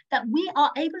 that we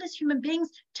are able as human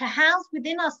beings to house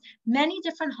within us many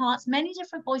different hearts, many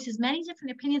different voices, many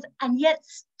different opinions, and yet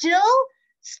still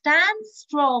stand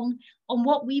strong on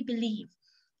what we believe.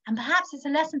 And perhaps it's a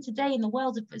lesson today in the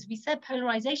world of, as we said,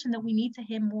 polarization that we need to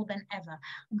hear more than ever.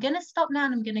 I'm going to stop now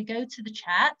and I'm going to go to the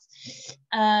chat.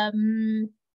 I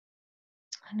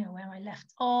know where I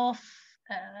left off.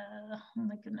 Oh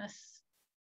my goodness.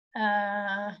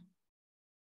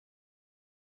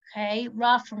 Okay,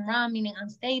 Ra from Ra, meaning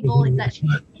unstable. It's actually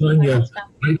Tanya,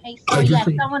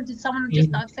 did someone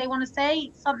just want to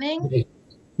say something?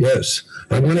 Yes,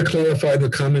 I want to clarify the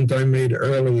comment I made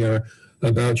earlier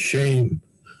about shame.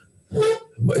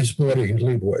 It's Marty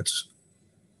Leibowitz.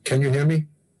 Can you hear me?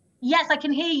 Yes, I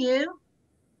can hear you.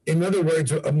 In other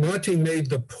words, Marty made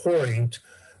the point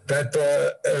that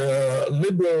the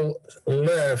liberal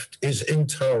left is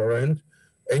intolerant,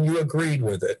 and you agreed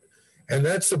with it. And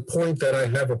that's the point that I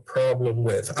have a problem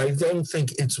with. I don't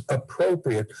think it's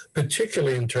appropriate,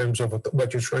 particularly in terms of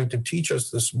what you're trying to teach us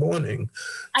this morning.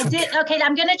 Okay,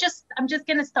 I'm just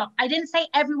gonna stop. I didn't say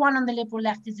everyone on the liberal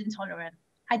left is intolerant.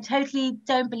 I totally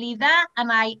don't believe that, and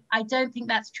I don't think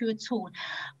that's true at all.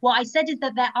 What I said is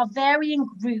that there are varying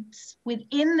groups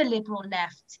within the liberal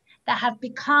left that have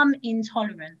become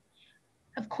intolerant.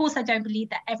 Of course, I don't believe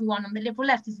that everyone on the liberal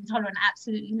left is intolerant,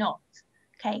 absolutely not.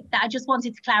 Okay, I just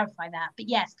wanted to clarify that, but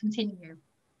yes, continue.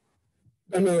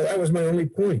 No, that was my only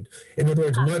point. In other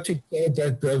words, Marty said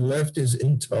that the left is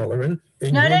intolerant.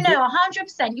 No,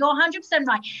 100%. You're 100%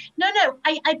 right. No,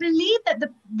 I believe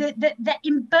that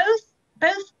in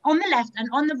both on the left and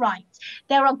on the right,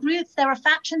 there are groups, there are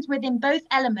factions within both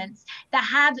elements that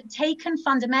have taken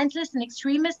fundamentalists and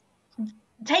extremists,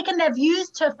 taken their views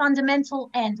to a fundamental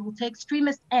end or to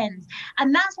extremist ends.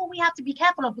 And that's what we have to be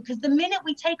careful of, because the minute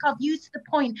we take our views to the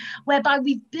point whereby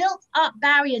we've built up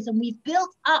barriers and we've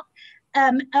built up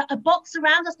a box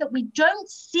around us that we don't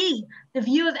see the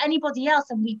view of anybody else,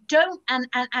 and we don't, and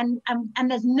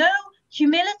there's no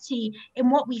humility in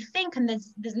what we think, and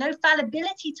there's no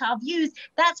fallibility to our views,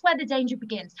 that's where the danger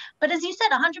begins. But as you said,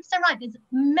 100% right, there's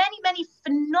many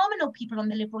phenomenal people on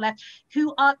the liberal left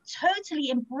who are totally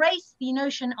embrace the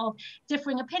notion of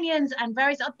differing opinions and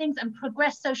various other things and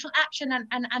progress social action,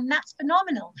 and that's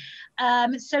phenomenal.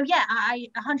 So yeah, I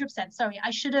 100%, sorry,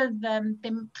 I should have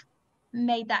been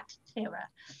made that clearer.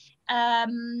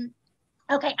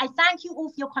 Okay, I thank you all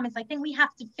for your comments. I think we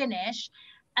have to finish.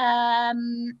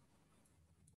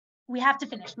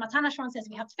 Matana Sharon says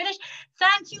we have to finish.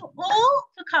 Thank you all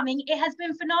for coming. It has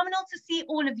been phenomenal to see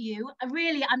all of you.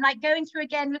 Really, I'm like going through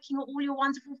again, looking at all your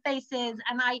wonderful faces,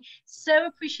 and I so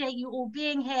appreciate you all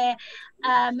being here.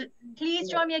 Please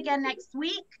join me again next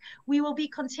week. We will be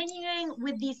continuing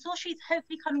with these source sheets,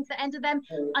 hopefully coming to the end of them,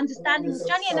 understanding this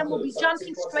journey, and then we'll be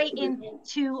jumping straight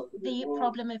into the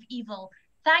problem of evil.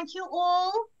 Thank you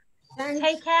all.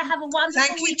 Take care. Have a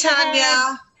wonderful week. Thank you,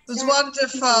 Tanya. It was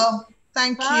wonderful.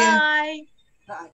 Thank you. Bye. Bye.